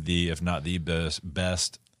one of the, if not the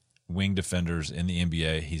best wing defenders in the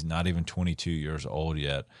NBA. He's not even 22 years old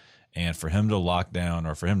yet. And for him to lock down,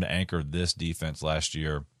 or for him to anchor this defense last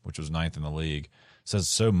year, which was 9th in the league, says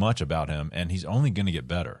so much about him, and he's only going to get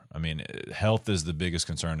better. I mean, health is the biggest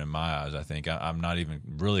concern in my eyes, I think. I'm not even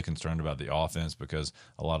really concerned about the offense because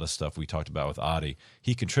a lot of stuff we talked about with Adi,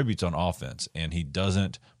 he contributes on offense, and he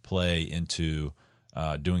doesn't play into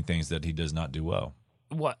doing things that he does not do well.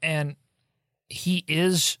 Well, and he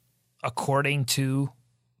is, according to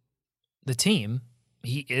the team,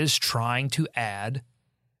 he is trying to add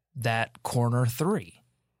that corner 3.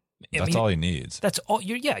 That's all he needs. That's all.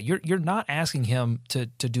 You're not asking him to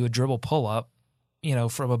do a dribble pull up,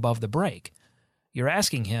 from above the break. You're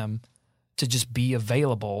asking him to just be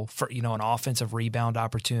available for an offensive rebound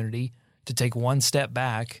opportunity, to take one step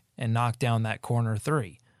back and knock down that corner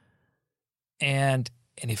 3. And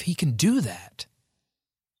if he can do that,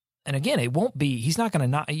 and again, it won't be. He's not going to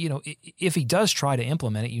not. If he does try to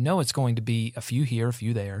implement it, it's going to be a few here, a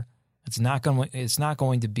few there. It's not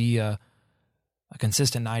going to be a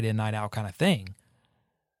consistent night in, night out kind of thing.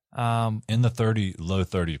 In the low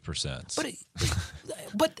 30%.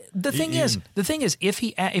 But the thing is,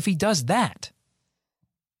 if he does that,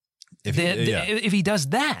 if he does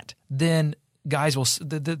that, then guys will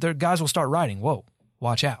start writing, "Whoa,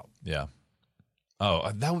 watch out." Yeah.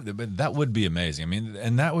 Oh, that would be amazing. I mean,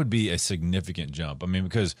 and that would be a significant jump. I mean,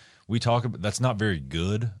 because we talk about that's not very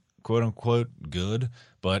good, quote unquote good,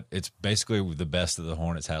 but it's basically the best that the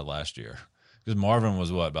Hornets had last year. Because Marvin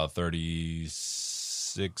was about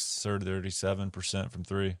 36 or 37% from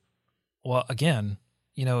 3. Well, again,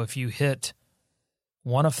 if you hit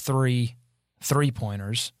one of 3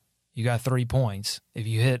 3-pointers, you got 3 points. If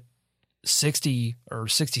you hit 60 or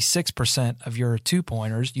 66% of your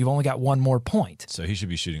 2-pointers, you've only got 1 more point. So he should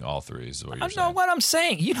be shooting all 3s. Is what you're saying. I know what I'm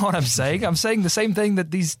saying. You know what I'm saying. I'm saying the same thing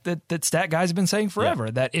that that stat guys have been saying forever.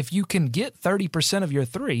 Yeah. That if you can get 30% of your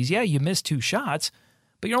 3s, you missed 2 shots,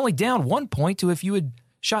 but you're only down 1 point to if you had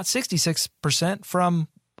shot 66% from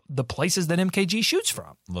the places that MKG shoots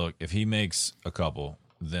from. Look, if he makes a couple,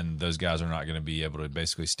 then those guys are not going to be able to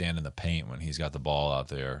basically stand in the paint when he's got the ball out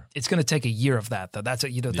there. It's going to take a year of that, though. That's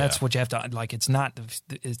that's what you have to like. It's not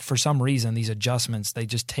for some reason these adjustments, they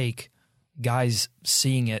just take guys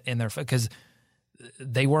seeing it in their, because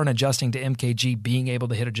they weren't adjusting to MKG being able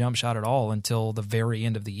to hit a jump shot at all until the very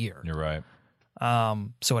end of the year. You're right.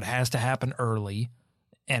 So it has to happen early,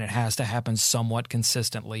 and it has to happen somewhat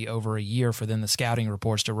consistently over a year for then the scouting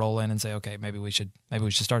reports to roll in and say, okay, maybe we should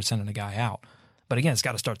start sending a guy out. But again, it's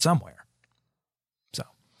got to start somewhere. So,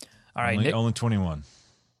 all right, Nick, only 21.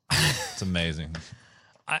 It's amazing.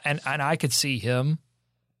 And I could see him.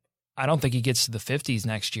 I don't think he gets to the 50s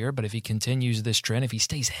next year, but if he continues this trend, if he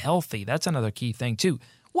stays healthy, that's another key thing too.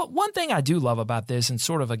 One thing I do love about this, and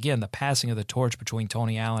sort of again the passing of the torch between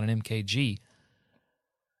Tony Allen and MKG.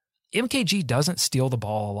 MKG doesn't steal the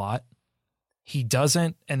ball a lot. He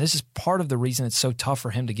doesn't, and this is part of the reason it's so tough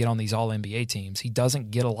for him to get on these All-NBA teams. He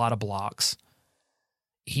doesn't get a lot of blocks.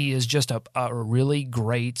 He is just a really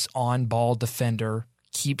great on-ball defender,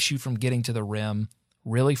 keeps you from getting to the rim,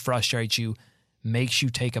 really frustrates you, makes you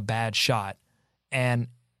take a bad shot. And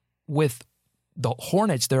with the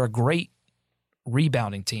Hornets, they're a great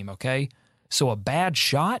rebounding team, okay? So a bad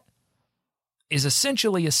shot is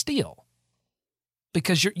essentially a steal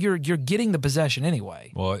because you're getting the possession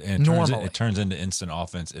anyway. Well, and it turns into instant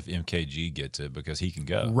offense if MKG gets it because he can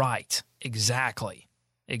go. Right, exactly.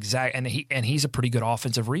 And he's a pretty good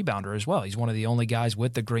offensive rebounder as well. He's one of the only guys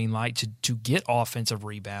with the green light to get offensive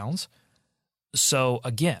rebounds. So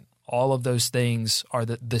again, all of those things are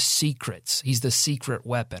the secrets. He's the secret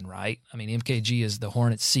weapon, right? I mean, MKG is the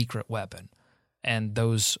Hornets' secret weapon, and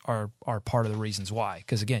those are part of the reasons why.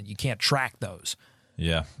 Because again, you can't track those.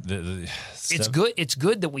 Yeah, it's good. It's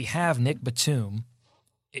good that we have Nick Batum.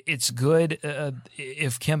 It's good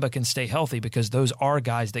if Kemba can stay healthy because those are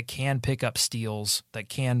guys that can pick up steals, that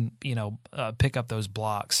can pick up those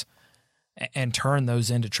blocks and turn those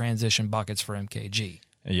into transition buckets for MKG.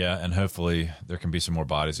 Yeah, and hopefully there can be some more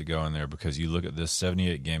bodies that go in there because you look at this,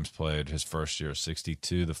 78 games played his first year,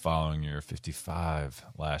 62 the following year, 55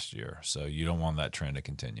 last year. So you don't want that trend to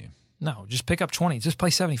continue. No, just pick up 20. Just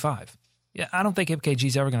play 75. Yeah, I don't think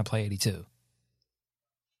MKG's ever going to play 82.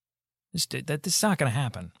 This is not going to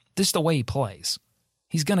happen. This is the way he plays.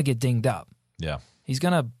 He's going to get dinged up. Yeah. He's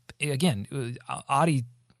going to, again, Adi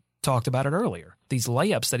talked about it earlier. These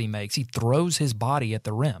layups that he makes, he throws his body at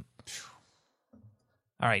the rim.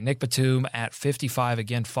 All right, Nick Batum at 55,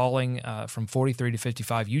 again, falling from 43 to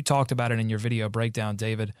 55. You talked about it in your video breakdown,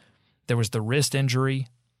 David. There was the wrist injury.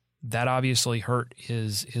 That obviously hurt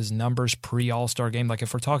his numbers pre-All-Star game. Like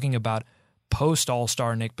if we're talking about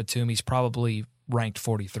post-All-Star Nick Batum, he's probably ranked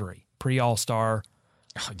 43. Pre-All-Star.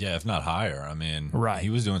 Yeah, if not higher. I mean, right. He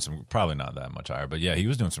was doing probably not that much higher, but yeah, he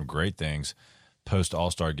was doing some great things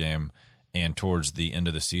post-All-Star game and towards the end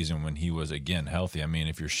of the season when he was, again, healthy. I mean,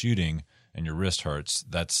 if you're shooting and your wrist hurts,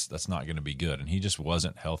 that's not going to be good. And he just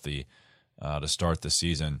wasn't healthy to start the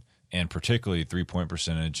season. And particularly three-point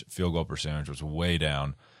percentage, field goal percentage was way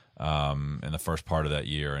down in the first part of that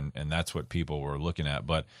year. And that's what people were looking at.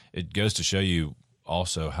 But it goes to show you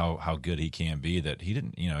also how good he can be that he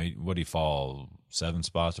didn't, what did he fall 7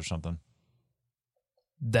 spots or something?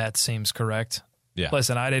 That seems correct. Yeah.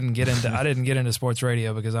 Listen, I didn't get into sports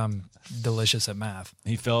radio because I'm delicious at math.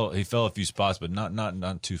 He fell a few spots, but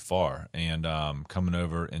not too far. And coming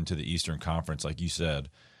over into the Eastern Conference, like you said,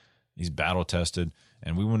 he's battle tested.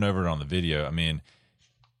 And we went over it on the video. I mean,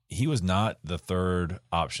 he was not the third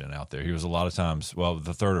option out there. He was a lot of times,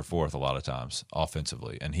 the third or fourth a lot of times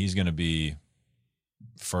offensively. And he's going to be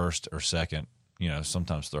first or second,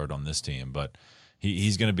 sometimes third on this team. But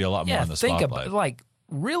he's going to be a lot more in the spotlight.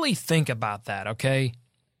 Really think about that, okay?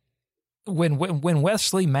 When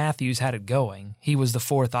Wesley Matthews had it going, he was the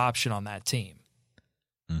fourth option on that team.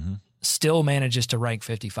 Mm-hmm. Still manages to rank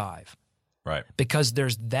 55. Right. Because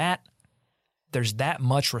there's that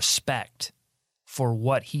much respect for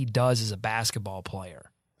what he does as a basketball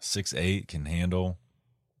player. 6'8", can handle,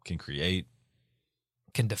 can create.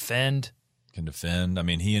 Can defend. I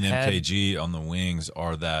mean, he and MKG on the wings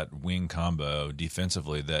are that wing combo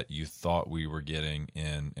defensively that you thought we were getting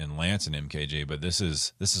in Lance and MKG, but this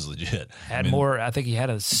is legit. I think he had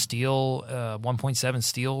a steal, 1.7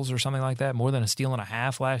 steals or something like that, more than a steal and a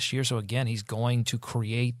half last year. So again, he's going to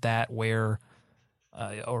create that where,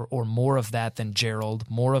 or more of that than Gerald,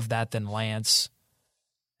 more of that than Lance,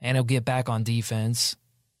 and he'll get back on defense.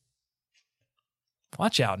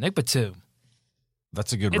 Watch out, Nick Batum.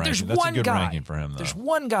 That's a good ranking. That's a good ranking for him, though. There's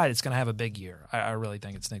one guy that's going to have a big year. I really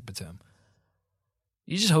think it's Nick Batum.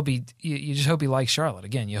 You just hope he likes Charlotte.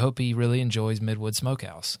 Again, you hope he really enjoys Midwood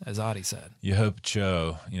Smokehouse, as Adi said. You hope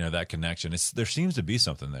Cho, that connection. There seems to be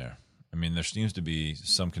something there. I mean, there seems to be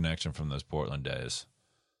some connection from those Portland days.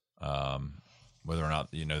 Whether or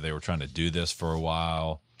not they were trying to do this for a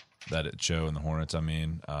while, that at Cho and the Hornets.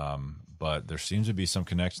 But there seems to be some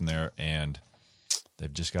connection there, and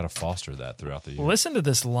they've just got to foster that throughout the year. Listen to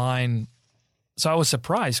this line. So I was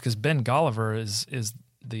surprised because Ben Golliver is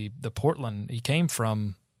the Portland. He came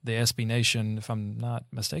from the SB Nation, if I'm not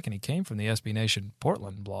mistaken. He came from the SB Nation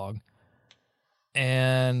Portland blog.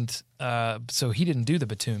 And so he didn't do the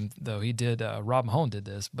Batum, though. He did. Rob Mahone did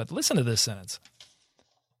this. But listen to this sentence.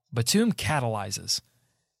 Batum catalyzes.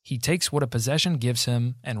 He takes what a possession gives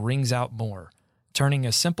him and rings out more, turning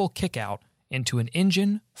a simple kick out into an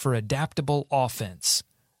engine for adaptable offense.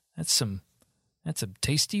 That's a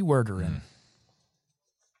tasty worderin'.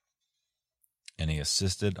 And he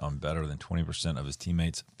assisted on better than 20% of his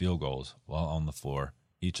teammates' field goals while on the floor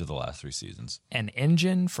each of the last 3 seasons. An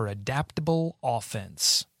engine for adaptable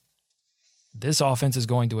offense. This offense is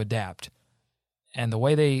going to adapt. And the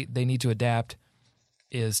way they need to adapt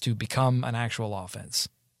is to become an actual offense.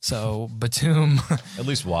 So Batum, at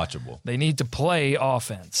least watchable. They need to play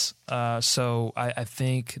offense. So I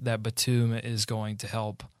think that Batum is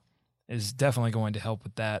definitely going to help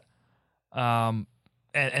with that.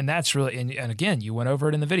 And that's really, and again, you went over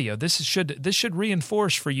it in the video. This should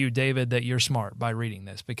reinforce for you, David, that you're smart by reading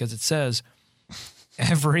this, because it says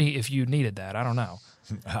if you needed that, I don't know.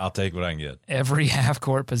 I'll take what I can get. Every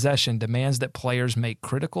half-court possession demands that players make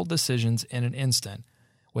critical decisions in an instant.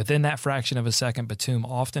 Within that fraction of a second, Batum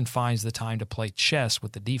often finds the time to play chess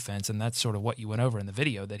with the defense, and that's sort of what you went over in the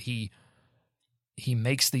video, that he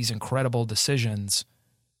makes these incredible decisions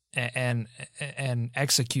and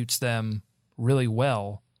executes them really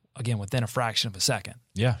well, again, within a fraction of a second.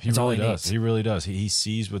 Yeah, he really does. He really does. He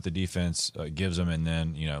sees what the defense gives him, and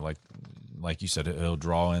then, like you said, he'll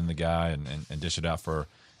draw in the guy and dish it out for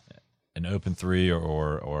an open 3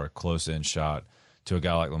 or a close-in shot to a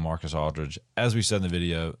guy like LaMarcus Aldridge. As we said in the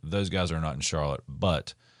video, those guys are not in Charlotte,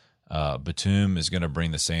 but Batum is going to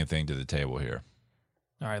bring the same thing to the table here.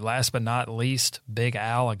 All right, last but not least, Big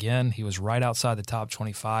Al, again, he was right outside the top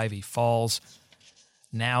 25. He falls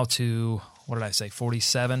now to,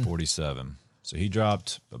 47? 47. So he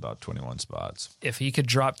dropped about 21 spots. If he could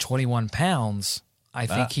drop 21 pounds, I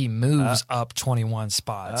think he moves up 21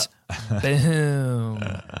 spots. Boom.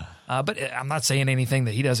 But I'm not saying anything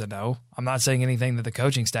that he doesn't know. I'm not saying anything that the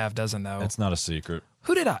coaching staff doesn't know. It's not a secret.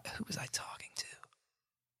 Who was I talking to?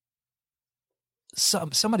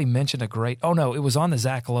 Somebody mentioned it was on the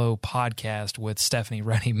Zach Lowe podcast with Stephanie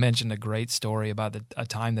Rennie, mentioned a great story about a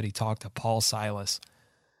time that he talked to Paul Silas.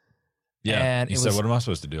 Yeah, and he said, what am I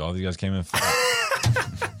supposed to do? All these guys came in fat.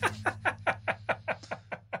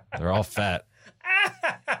 They're all fat.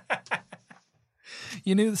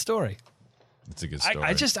 You knew the story. It's a good story.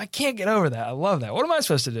 I can't get over that. I love that. What am I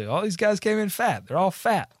supposed to do? All these guys came in fat. They're all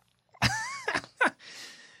fat.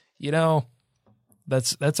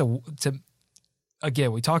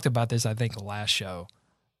 Again, we talked about this, I think, last show.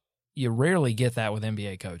 You rarely get that with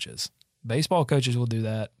NBA coaches. Baseball coaches will do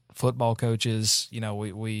that. Football coaches,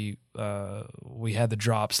 we had the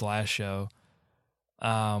drops last show.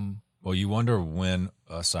 Well, you wonder when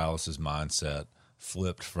Silas's mindset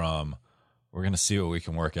flipped from, we're going to see what we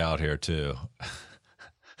can work out here too.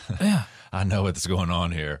 Yeah, I know what's going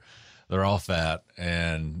on here. They're all fat,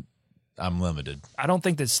 and I'm limited. I don't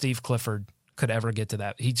think that Steve Clifford could ever get to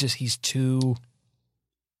that. He's too.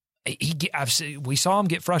 We saw him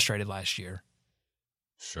get frustrated last year.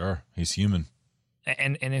 Sure, he's human.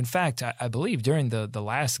 And in fact, I believe during the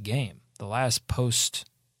last game, the last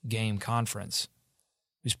post-game conference,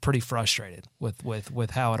 he was pretty frustrated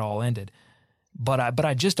with how it all ended. But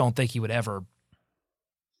I just don't think he would ever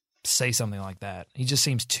say something like that. He just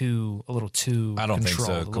seems a little too. I don't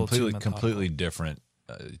controlled, think so. Completely different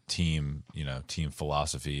team, team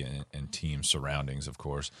philosophy and team surroundings, of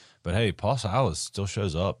course. But hey, Paul Silas still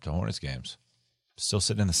shows up to Hornets games, still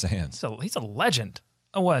sitting in the stands. So he's a legend.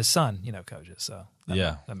 Oh, well, his son, coaches. So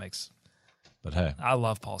that makes. But hey, I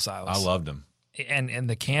love Paul Silas. I loved him, and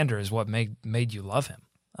the candor is what made you love him.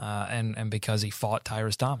 And because he fought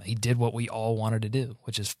Tyrus Thomas, he did what we all wanted to do,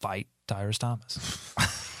 which is fight Tyrus Thomas.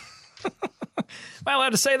 Am I allowed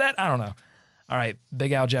to say that? I don't know. All right,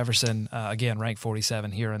 Big Al Jefferson, again, ranked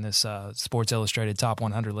 47 here in this Sports Illustrated Top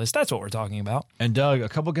 100 list. That's what we're talking about. And Doug, a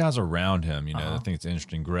couple guys around him, I think it's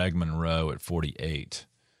interesting. Greg Monroe at 48.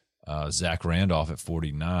 Zach Randolph at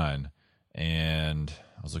 49, and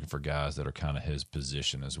I was looking for guys that are kind of his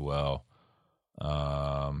position as well.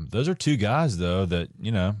 Those are two guys, though, that,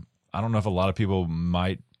 I don't know if a lot of people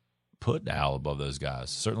might put Al above those guys.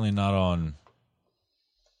 Certainly not on.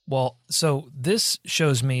 Well, so this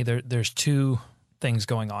shows me there's two things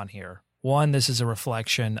going on here. One, this is a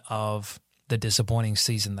reflection of the disappointing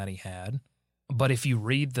season that he had. But if you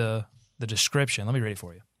read the description, let me read it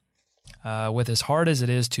for you. With as hard as it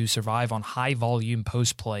is to survive on high-volume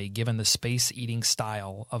post-play, given the space-eating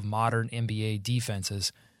style of modern NBA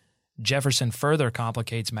defenses, Jefferson further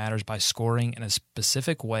complicates matters by scoring in a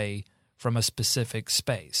specific way from a specific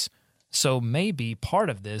space. So maybe part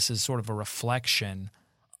of this is sort of a reflection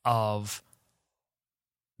of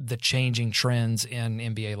the changing trends in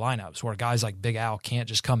NBA lineups, where guys like Big Al can't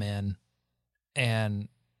just come in and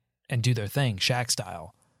do their thing, Shaq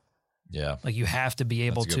style. Yeah. Like you have to be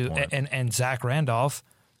able That's a good to, point. and Zach Randolph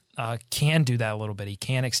can do that a little bit. He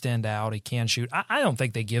can extend out. He can shoot. I don't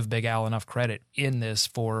think they give Big Al enough credit in this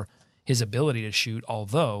for his ability to shoot,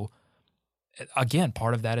 although, again,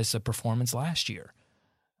 part of that is the performance last year.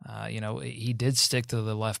 He did stick to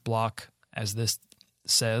the left block, as this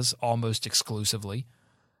says, almost exclusively.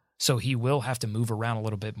 So he will have to move around a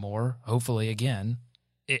little bit more. Hopefully, again,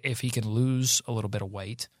 if he can lose a little bit of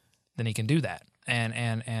weight, then he can do that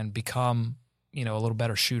and become, a little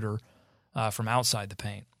better shooter from outside the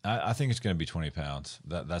paint. I think it's going to be 20 pounds.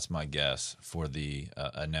 That's my guess for the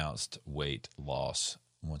announced weight loss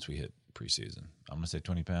once we hit preseason. I'm going to say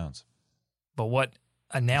 20 pounds. But what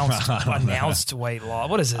announced weight loss?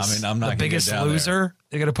 What is this? I mean, I'm not the gonna get biggest down loser. there.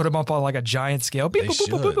 They're going to put him up on like a giant scale. They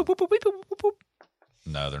should.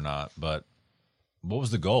 No, they're not. But what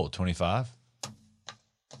was the goal? 25?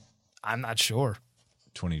 I'm not sure.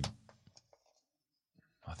 20.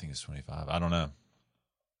 I think it's 25. I don't know.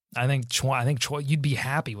 I think you'd be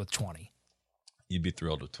happy with 20. You'd be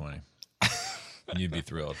thrilled with 20. You'd be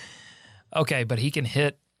thrilled. Okay, but he can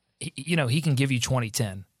hit. He can give you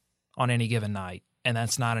 20-10 on any given night, and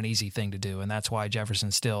that's not an easy thing to do, and that's why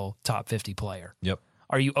Jefferson's still top 50 player. Yep.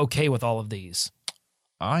 Are you okay with all of these?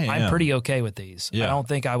 I am. I'm pretty okay with these. Yeah. I don't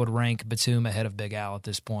think I would rank Batum ahead of Big Al at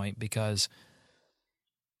this point, because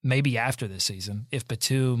maybe after this season,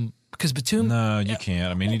 because Batum. No, you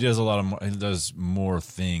can't. I mean, he does he does more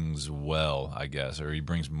things well, I guess, or he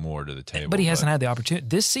brings more to the table. But he hasn't had the opportunity.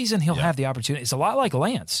 This season, he'll have the opportunity. It's a lot like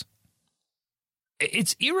Lance.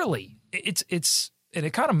 It's eerily. And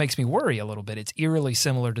it kind of makes me worry a little bit. It's eerily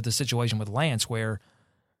similar to the situation with Lance, where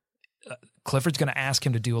Clifford's going to ask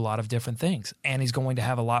him to do a lot of different things, and he's going to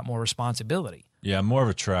have a lot more responsibility. Yeah, more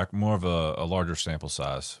of a larger sample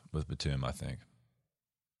size with Batum, I think.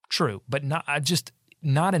 True, but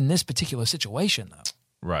not in this particular situation, though.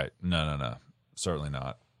 Right. No. Certainly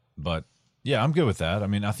not. But, yeah, I'm good with that. I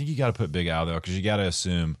mean, I think you got to put Big Al, though, because you got to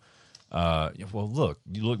assume, you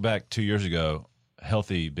look back 2 years ago,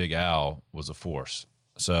 healthy Big Al was a force.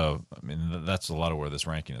 So, I mean, that's a lot of where this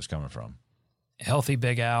ranking is coming from. Healthy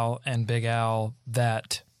Big Al and Big Al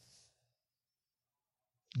that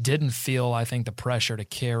didn't feel, I think, the pressure to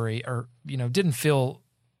carry, or, didn't feel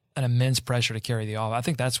an immense pressure to carry the offense. I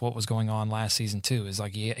think that's what was going on last season too, is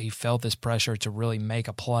like he felt this pressure to really make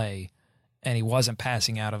a play, and he wasn't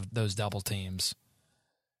passing out of those double teams.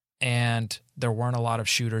 And there weren't a lot of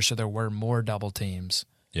shooters, so there were more double teams.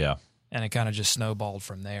 Yeah. And it kind of just snowballed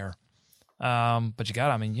from there. But you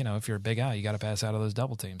got, if you're a Big Al, you got to pass out of those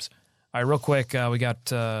double teams. All right, real quick, we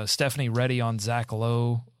got Stephanie Reddy on Zach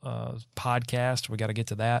Lowe podcast. We got to get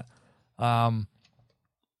to that.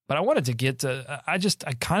 But I wanted to get to, I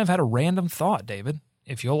kind of had a random thought, David.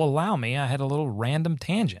 If you'll allow me, I had a little random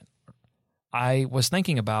tangent. I was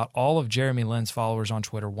thinking about all of Jeremy Lin's followers on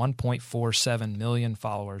Twitter, 1.47 million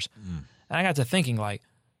followers. And I got to thinking, like,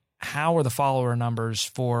 how are the follower numbers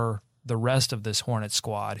for the rest of this Hornets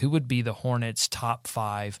squad? Who would be the Hornets' top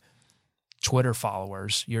 5 Twitter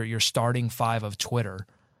followers, your starting 5 of Twitter?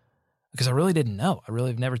 Because I really didn't know. I really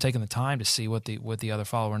have never taken the time to see what the other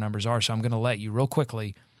follower numbers are. So I'm going to let you real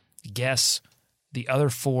quickly guess the other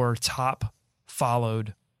 4 top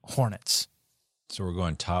followed Hornets. So we're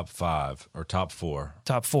going top 5 or top 4.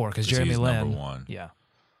 Top 4, because Jeremy Lin. Number 1. Yeah.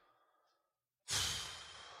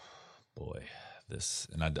 Boy,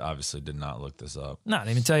 and I obviously did not look this up. No, I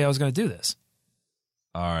didn't even tell you I was going to do this.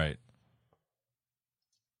 All right.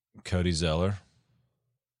 Cody Zeller.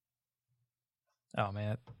 Oh,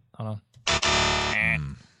 man. Hold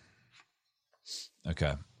on.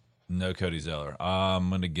 Okay. No Cody Zeller. I'm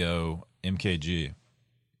going to go MKG.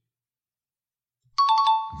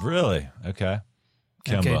 Really? Okay.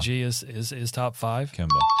 Kemba. MKG is top 5.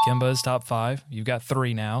 Kemba is top 5. You've got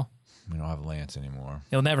 3 now. We don't have Lance anymore.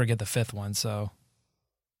 He'll never get the 5th one, so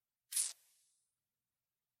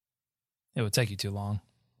it would take you too long.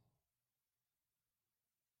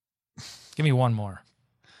 Give me one more.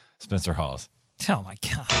 Spencer Hawes. Oh, my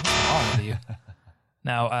God. What's wrong with you?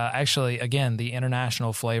 Now, actually, again, the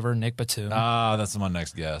international flavor, Nick Batum. That's my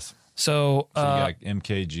next guess. So you got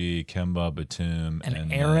MKG, Kemba, Batum,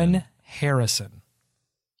 and Aaron Harrison.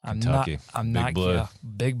 Kentucky. Big Blue. Yeah,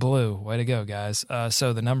 Big Blue. Way to go, guys.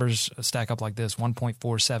 So the numbers stack up like this: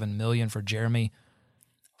 $1.47 million for Jeremy,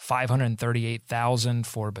 $538,000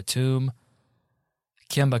 for Batum.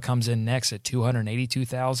 Kemba comes in next at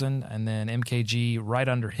 $282,000, and then MKG right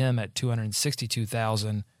under him at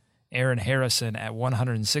 $262,000. Aaron Harrison at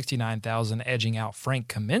 $169,000, edging out Frank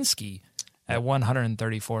Kaminsky at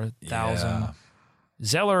 $134,000. Yeah.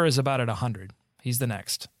 Zeller is about at $100,000. He's the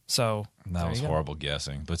next. So That was horrible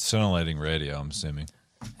guessing, but scintillating radio, I'm assuming.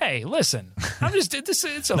 Hey, listen, I'm just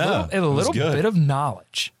it's a No, little good. bit of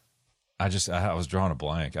knowledge. I was drawing a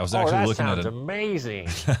blank. I was actually looking at it. amazing.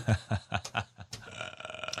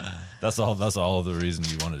 That's all the reason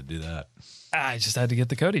you wanted to do that. I just had to get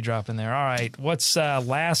the Cody drop in there. All right, what's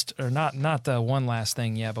last or not one last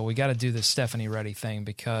thing yet, but we got to do this Stephanie Reddy thing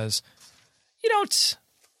because you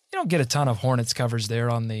don't get a ton of Hornets coverage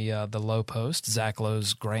there on the Low Post, Zach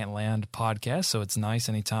Lowe's Grantland podcast. So it's nice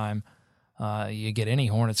anytime you get any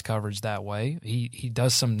Hornets coverage that way. He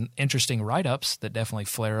does some interesting write-ups that definitely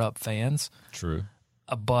flare up fans. True.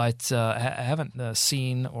 But I haven't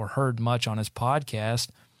seen or heard much on his podcast.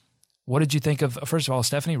 What did you think of, first of all,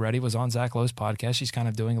 Stephanie Reddy was on Zach Lowe's podcast. She's kind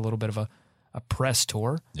of doing a little bit of a press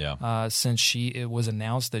tour. Yeah. Since it was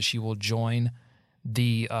announced that she will join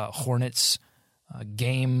the Hornets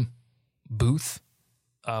game booth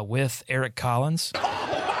with Eric Collins. The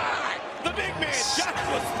big man,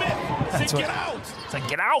 Joshua Smith. That's Get out. It's like,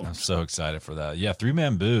 get out. I'm so excited for that. Yeah,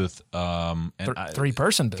 3-man booth. And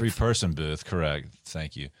Three-person booth. 3-person booth, correct.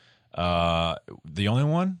 Thank you. The only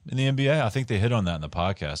one in the NBA? I think they hit on that in the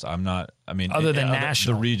podcast. Other than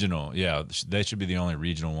national. The regional. Yeah, they should be the only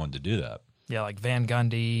regional one to do that. Yeah, like Van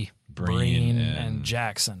Gundy, Breen, and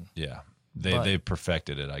Jackson. Yeah. They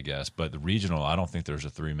perfected it, I guess. But the regional, I don't think there's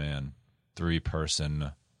a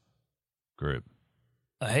 3-person group.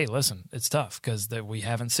 Hey, listen, it's tough because we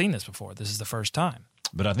haven't seen this before. This is the first time.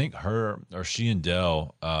 But I think she and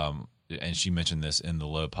Dell, and she mentioned this in the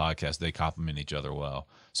Low podcast, they complement each other well.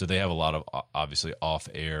 So they have a lot of obviously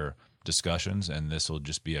off-air discussions, and this will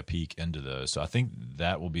just be a peek into those. So I think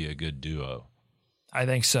that will be a good duo. I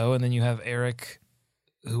think so. And then you have Eric,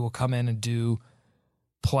 who will come in and do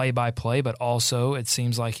play-by-play, but also it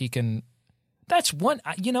seems like he can – that's one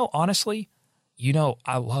 – honestly,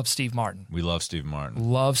 I love Steve Martin. We love Steve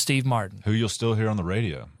Martin. Love Steve Martin. Who you'll still hear on the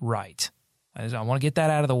radio. Right. I want to get that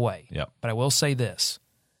out of the way. Yep. But I will say this.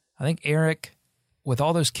 I think Eric, with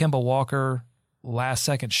all those Kemba Walker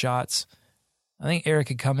last-second shots, I think Eric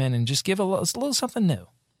could come in and just give a little something new.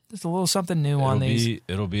 Just a little something new on these.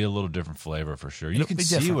 It'll be a little different flavor for sure. You can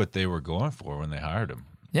see different. what they were going for when they hired him.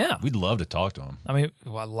 Yeah. We'd love to talk to him. I mean,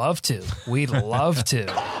 I'd love to. We'd love to.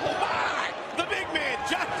 The big man,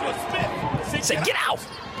 Joshua Smith. Say, get out!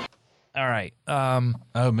 All right.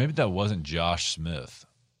 Maybe that wasn't Josh Smith.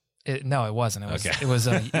 No, it wasn't. It was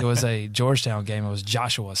a Georgetown game. It was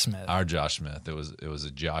Joshua Smith. Our Josh Smith. It was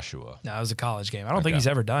a Joshua. No, it was a college game. I don't think he's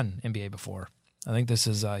ever done NBA before. I think this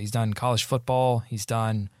is he's done college football. He's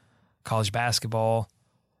done college basketball.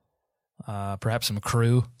 Perhaps some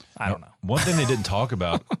crew. I don't know. One thing they didn't talk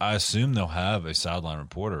about, I assume they'll have a sideline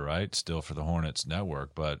reporter, right? Still for the Hornets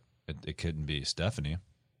network, but it couldn't be Stephanie.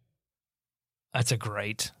 That's a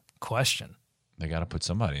great question. They got to put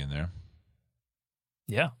somebody in there.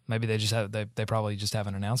 Yeah, maybe they probably just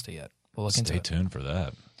haven't announced it yet. We'll look into it. Stay tuned for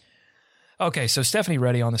that. Okay, so Stephanie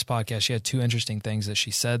Reddy on this podcast, she had two interesting things that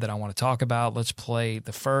she said that I want to talk about. Let's play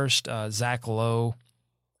the first, Zach Lowe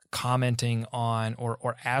commenting on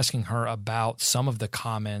or asking her about some of the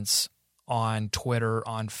comments on Twitter,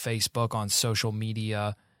 on Facebook, on social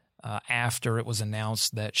media after it was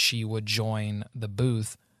announced that she would join the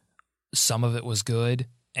booth. Some of it was good,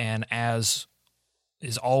 and as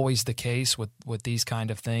is always the case with these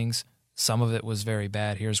kind of things, some of it was very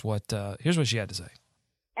bad. Here's what she had to say.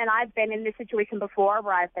 And I've been in this situation before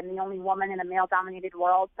where I've been the only woman in a male-dominated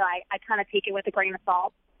world, so I kind of take it with a grain of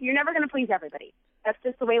salt. You're never going to please everybody. That's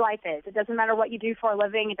just the way life is. It doesn't matter what you do for a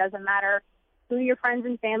living. It doesn't matter who your friends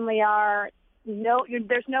and family are.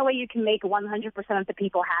 There's no way you can make 100% of the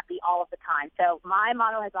people happy all of the time. So my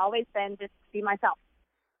motto has always been just be myself.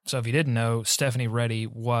 So if you didn't know, Stephanie Reddy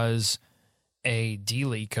was a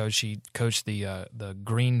D-League coach. She coached the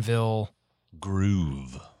Greenville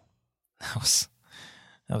Groove. That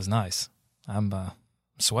was nice. I'm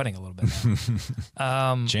sweating a little bit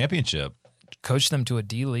now. Championship. Coached them to a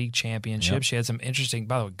D-League championship. Yep. She had some interesting –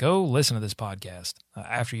 by the way, go listen to this podcast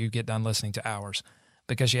after you get done listening to ours.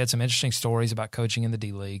 because she had some interesting stories about coaching in the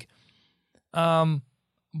D-League.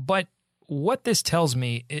 But what this tells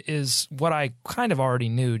me is what I kind of already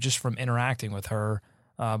knew just from interacting with her,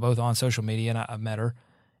 both on social media and I've met her,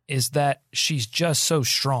 is that she's just so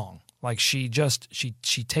strong. Like she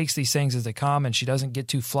takes these things as they come, and she doesn't get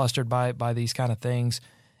too flustered by these kind of things.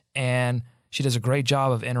 And she does a great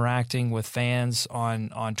job of interacting with fans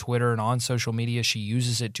on Twitter and on social media. She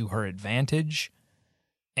uses it to her advantage.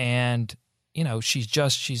 And, you know,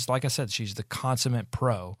 she's like I said, she's the consummate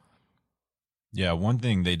pro. Yeah, one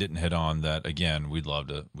thing they didn't hit on that, again, we'd love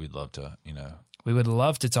to, you know. We would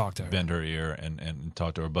love to talk to her. Bend her ear and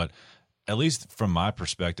talk to her. But at least from my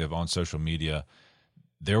perspective on social media,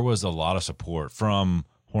 there was a lot of support from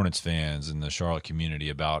Hornets fans in the Charlotte community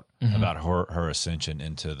about her ascension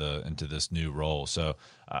into this new role. So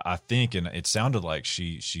I think, and it sounded like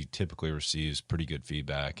she typically receives pretty good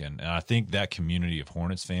feedback, and I think that community of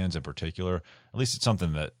Hornets fans in particular, at least it's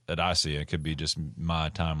something that I see. It could be just my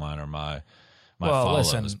timeline or my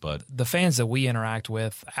follows. Listen, but the fans that we interact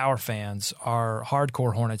with, our fans, are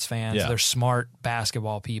hardcore Hornets fans. Yeah. They're smart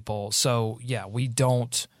basketball people. So yeah, we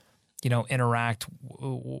don't, you know, interact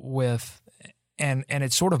with. And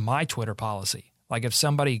it's sort of my Twitter policy. Like if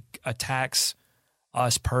somebody attacks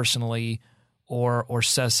us personally or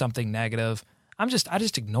says something negative, I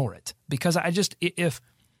just ignore it, because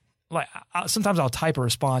sometimes I'll type a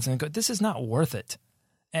response and go, this is not worth it.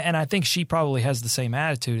 And I think she probably has the same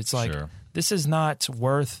attitude. It's like, sure, this is not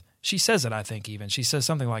worth. She says it. I think even she says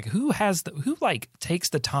something like, who takes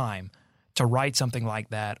the time to write something like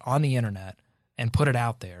that on the internet and put it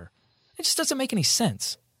out there? It just doesn't make any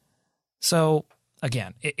sense. So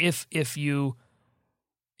again, if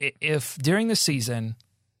during the season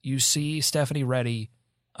you see Stephanie Reddy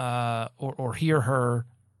or hear her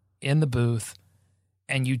in the booth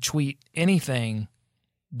and you tweet anything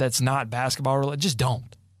that's not basketball related, just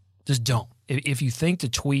don't. If you think to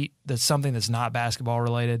tweet that's something that's not basketball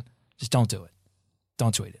related, just don't do it.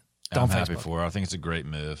 Don't tweet it. I'm happy for her. I think it's a great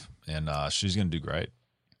move, and she's going to do great.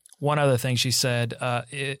 One other thing she said,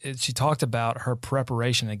 she talked about her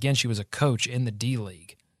preparation. Again, she was a coach in the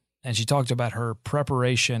D-League, and she talked about her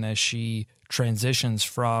preparation as she transitions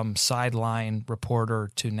from sideline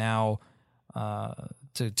reporter to now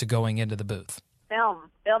to going into the booth.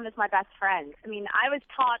 Film is my best friend. I mean, I was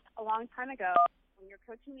taught a long time ago, when you're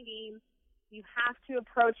coaching the game, you have to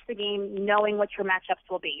approach the game knowing what your matchups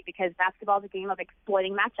will be, because basketball is a game of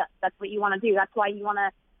exploiting matchups. That's what you want to do. That's why you want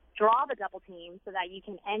to draw the double team so that you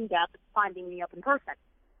can end up finding the open person.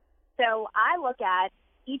 So I look at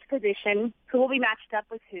each position, who will be matched up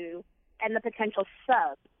with who, and the potential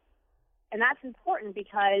sub. And that's important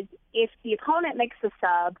because if the opponent makes the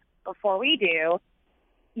sub before we do,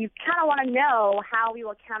 you kind of want to know how we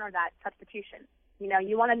will counter that substitution. You know,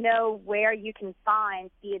 you want to know where you can find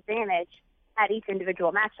the advantage at each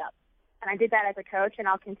individual matchup. And I did that as a coach, and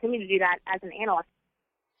I'll continue to do that as an analyst.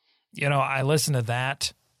 You know, I listened to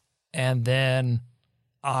that, and then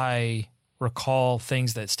I recall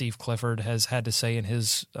things that Steve Clifford has had to say in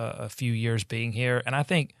his a few years being here. And I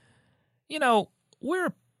think, you know,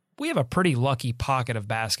 we have a pretty lucky pocket of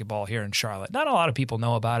basketball here in Charlotte. Not a lot of people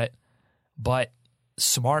know about it, but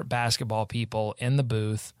smart basketball people in the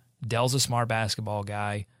booth. Dell's a smart basketball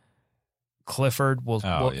guy. Clifford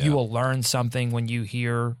you will learn something when you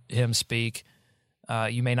hear him speak.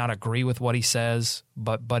 You may not agree with what he says,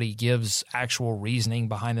 but he gives actual reasoning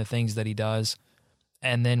behind the things that he does.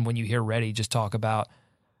 And then when you hear Reddy just talk about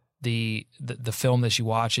the film that she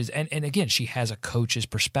watches, and again, she has a coach's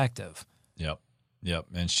perspective. Yep.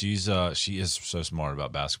 And she is so smart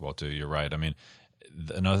about basketball too. You're right. I mean,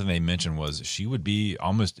 another thing they mentioned was she would be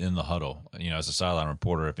almost in the huddle. You know, as a sideline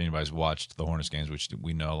reporter, if anybody's watched the Hornets games, which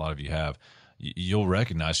we know a lot of you have, you'll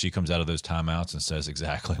recognize she comes out of those timeouts and says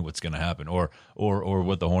exactly what's going to happen, or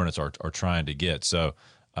what the Hornets are trying to get. So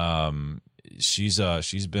she's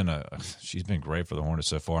been great for the Hornets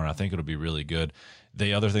so far, and I think it'll be really good.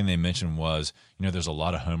 The other thing they mentioned was, you know, there's a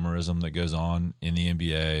lot of homerism that goes on in the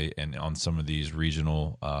NBA and on some of these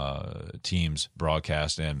regional teams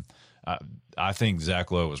broadcast, and I think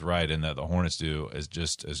Zach Lowe was right in that the Hornets do is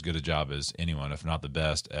just as good a job as anyone, if not the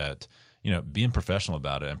best, at, you know, being professional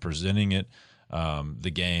about it and presenting it.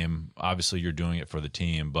 The game, obviously you're doing it for the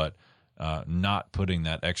team, but not putting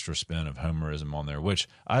that extra spin of homerism on there, which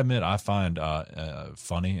I admit I find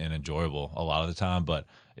funny and enjoyable a lot of the time, but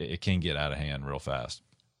it can get out of hand real fast.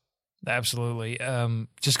 Absolutely.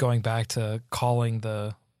 Just going back to calling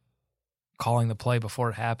the play before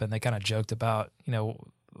it happened, they kind of joked about, you know,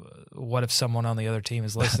 what if someone on the other team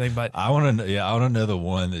is listening? But I want to know the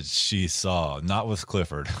one that she saw, not with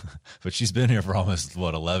Clifford, but she's been here for almost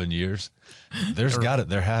 11 years. There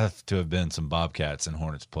have to have been some Bobcats and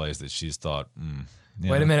Hornets plays that she's thought.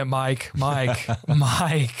 Wait a minute, Mike, no.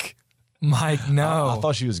 I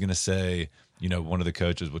thought she was going to say, one of the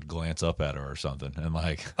coaches would glance up at her or something and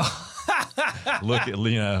like look at, a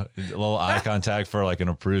little eye contact for like an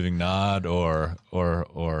approving nod or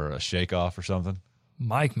a shake off or something.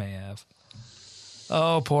 Mike may have.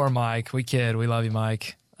 Oh, poor Mike. We kid. We love you,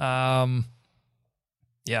 Mike. Yeah.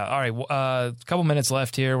 All right. A couple minutes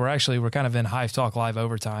left here. We're kind of in Hive Talk Live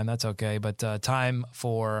overtime. That's okay. But time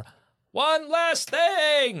for one last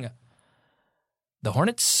thing. The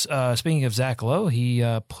Hornets, speaking of Zach Lowe, he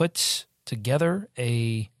put together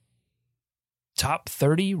a top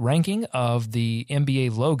 30 ranking of the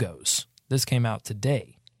NBA logos. This came out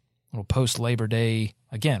today. A little post Labor Day.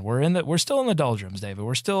 Again, we're still in the doldrums, David.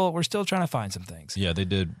 We're still trying to find some things. Yeah, they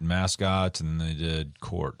did mascots and they did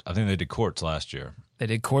court. I think they did courts last year. They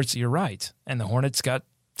did courts. You're right. And the Hornets got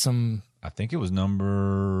some. I think it was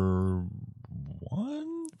number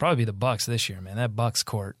 1. Probably be the Bucks this year, man. That Bucks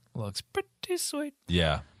court looks pretty sweet.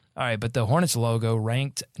 Yeah. All right, but the Hornets logo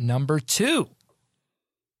ranked number 2.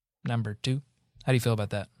 Number 2. How do you feel about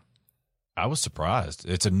that? I was surprised.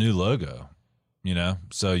 It's a new logo,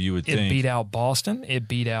 so you would think. It beat out Boston. It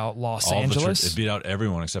beat out Los Angeles. It beat out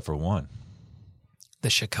everyone except for one. The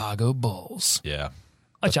Chicago Bulls. Yeah.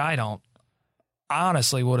 Which I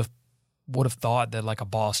honestly would have thought that like a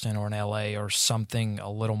Boston or an LA or something a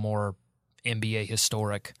little more NBA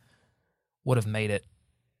historic would have made it.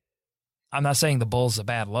 I'm not saying the Bulls is a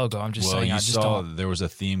bad logo. I'm just saying there was a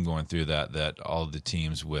theme going through that all the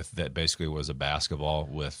teams that basically was a basketball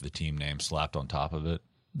with the team name slapped on top of it.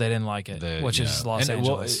 They didn't like it, which is Los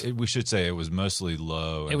Angeles. We should say it was mostly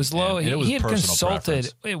Lowe. It was Lowe. He had consulted.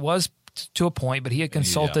 Preference. It was to a point, but he had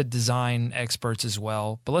consulted design experts as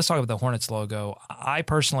well. But let's talk about the Hornets logo. I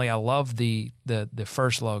personally love the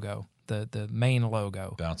first logo, the main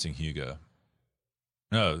logo. Bouncing Hugo.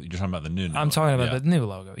 No, you're talking about the new. I'm talking about the new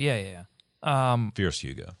logo. Yeah. Fierce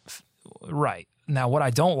Hugo. Right. Now, what I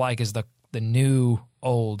don't like is the new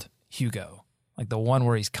old Hugo, like the one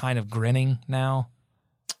where he's kind of grinning now.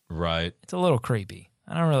 Right. It's a little creepy.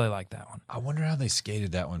 I don't really like that one. I wonder how they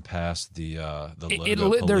skated that one past the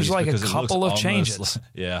logo. There's like a couple of changes.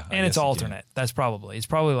 Yeah. And it's alternate. It's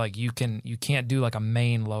probably like you can't do like a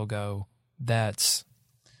main logo that's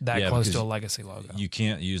close to a legacy logo. You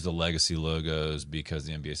can't use the legacy logos because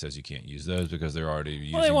the NBA says you can't use those because they're already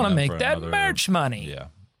using them. Well, they want to make that merch money. Yeah.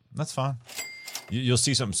 That's fine. You'll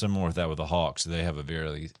see something similar with that with the Hawks. They have a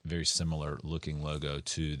very, very similar looking logo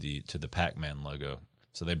to the Pac-Man logo.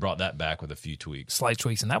 So they brought that back with a few tweaks. Slight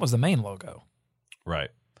tweaks, and that was the main logo. Right.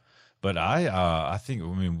 But I think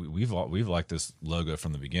we've liked this logo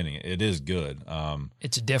from the beginning. It is good.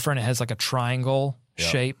 It's different. It has like a triangle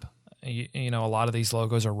shape. A lot of these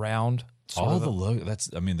logos are round. All the logo.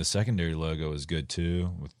 The secondary logo is good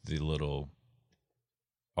too, with the little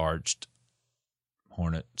arched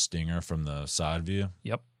Hornet stinger from the side view.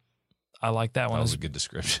 Yep, I like that one. That was a good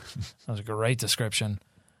description. That was a great description.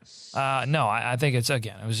 No, I think it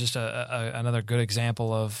was just another good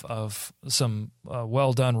example of some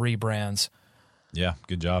well done rebrands. Yeah,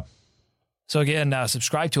 good job. So again,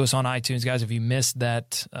 subscribe to us on iTunes, guys. If you missed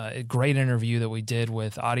that great interview that we did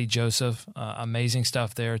with Adi Joseph, amazing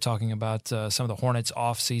stuff there, talking about some of the Hornets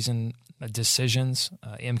off-season decisions,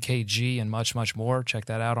 MKG, and much, much more. Check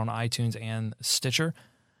that out on iTunes and Stitcher.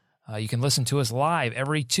 You can listen to us live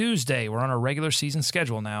every Tuesday. We're on our regular season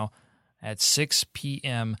schedule now at 6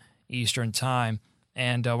 p.m. Eastern Time,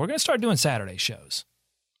 and we're going to start doing Saturday shows.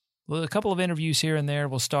 A couple of interviews here and there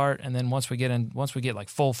we'll start, and then once we get like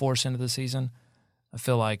full force into the season, I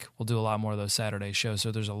feel like we'll do a lot more of those Saturday shows.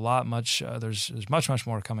 So there's there's much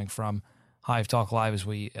more coming from Hive Talk Live as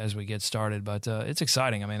we get started. But it's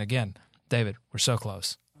exciting. I mean, again, David, we're so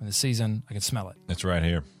close. In the season, I can smell it. It's right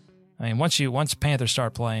here. I mean, once Panthers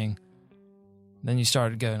start playing, then you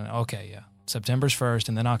start going, okay, yeah, September's first,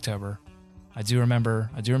 and then October. I do remember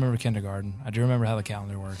kindergarten. I do remember how the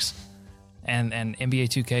calendar works. And NBA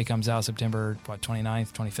 2K comes out September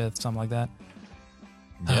 29th, 25th, something like that.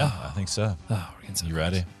 Yeah, I think so. Oh, we're getting so you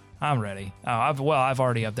close. ready? I'm ready. I've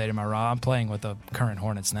already updated my raw. I'm playing with the current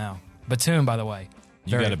Hornets now. Batum, by the way.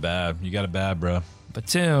 You got it bad, bro.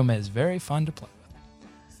 Batum is very fun to play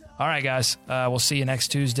with. All right, guys. We'll see you next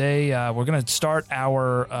Tuesday. We're going to start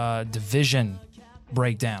our division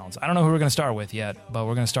breakdowns. I don't know who we're going to start with yet, but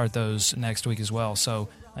we're going to start those next week as well. So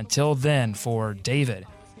until then, for David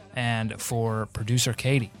and for producer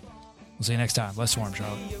Katie, we'll see you next time. Let's swarm,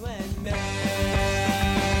 Charlotte.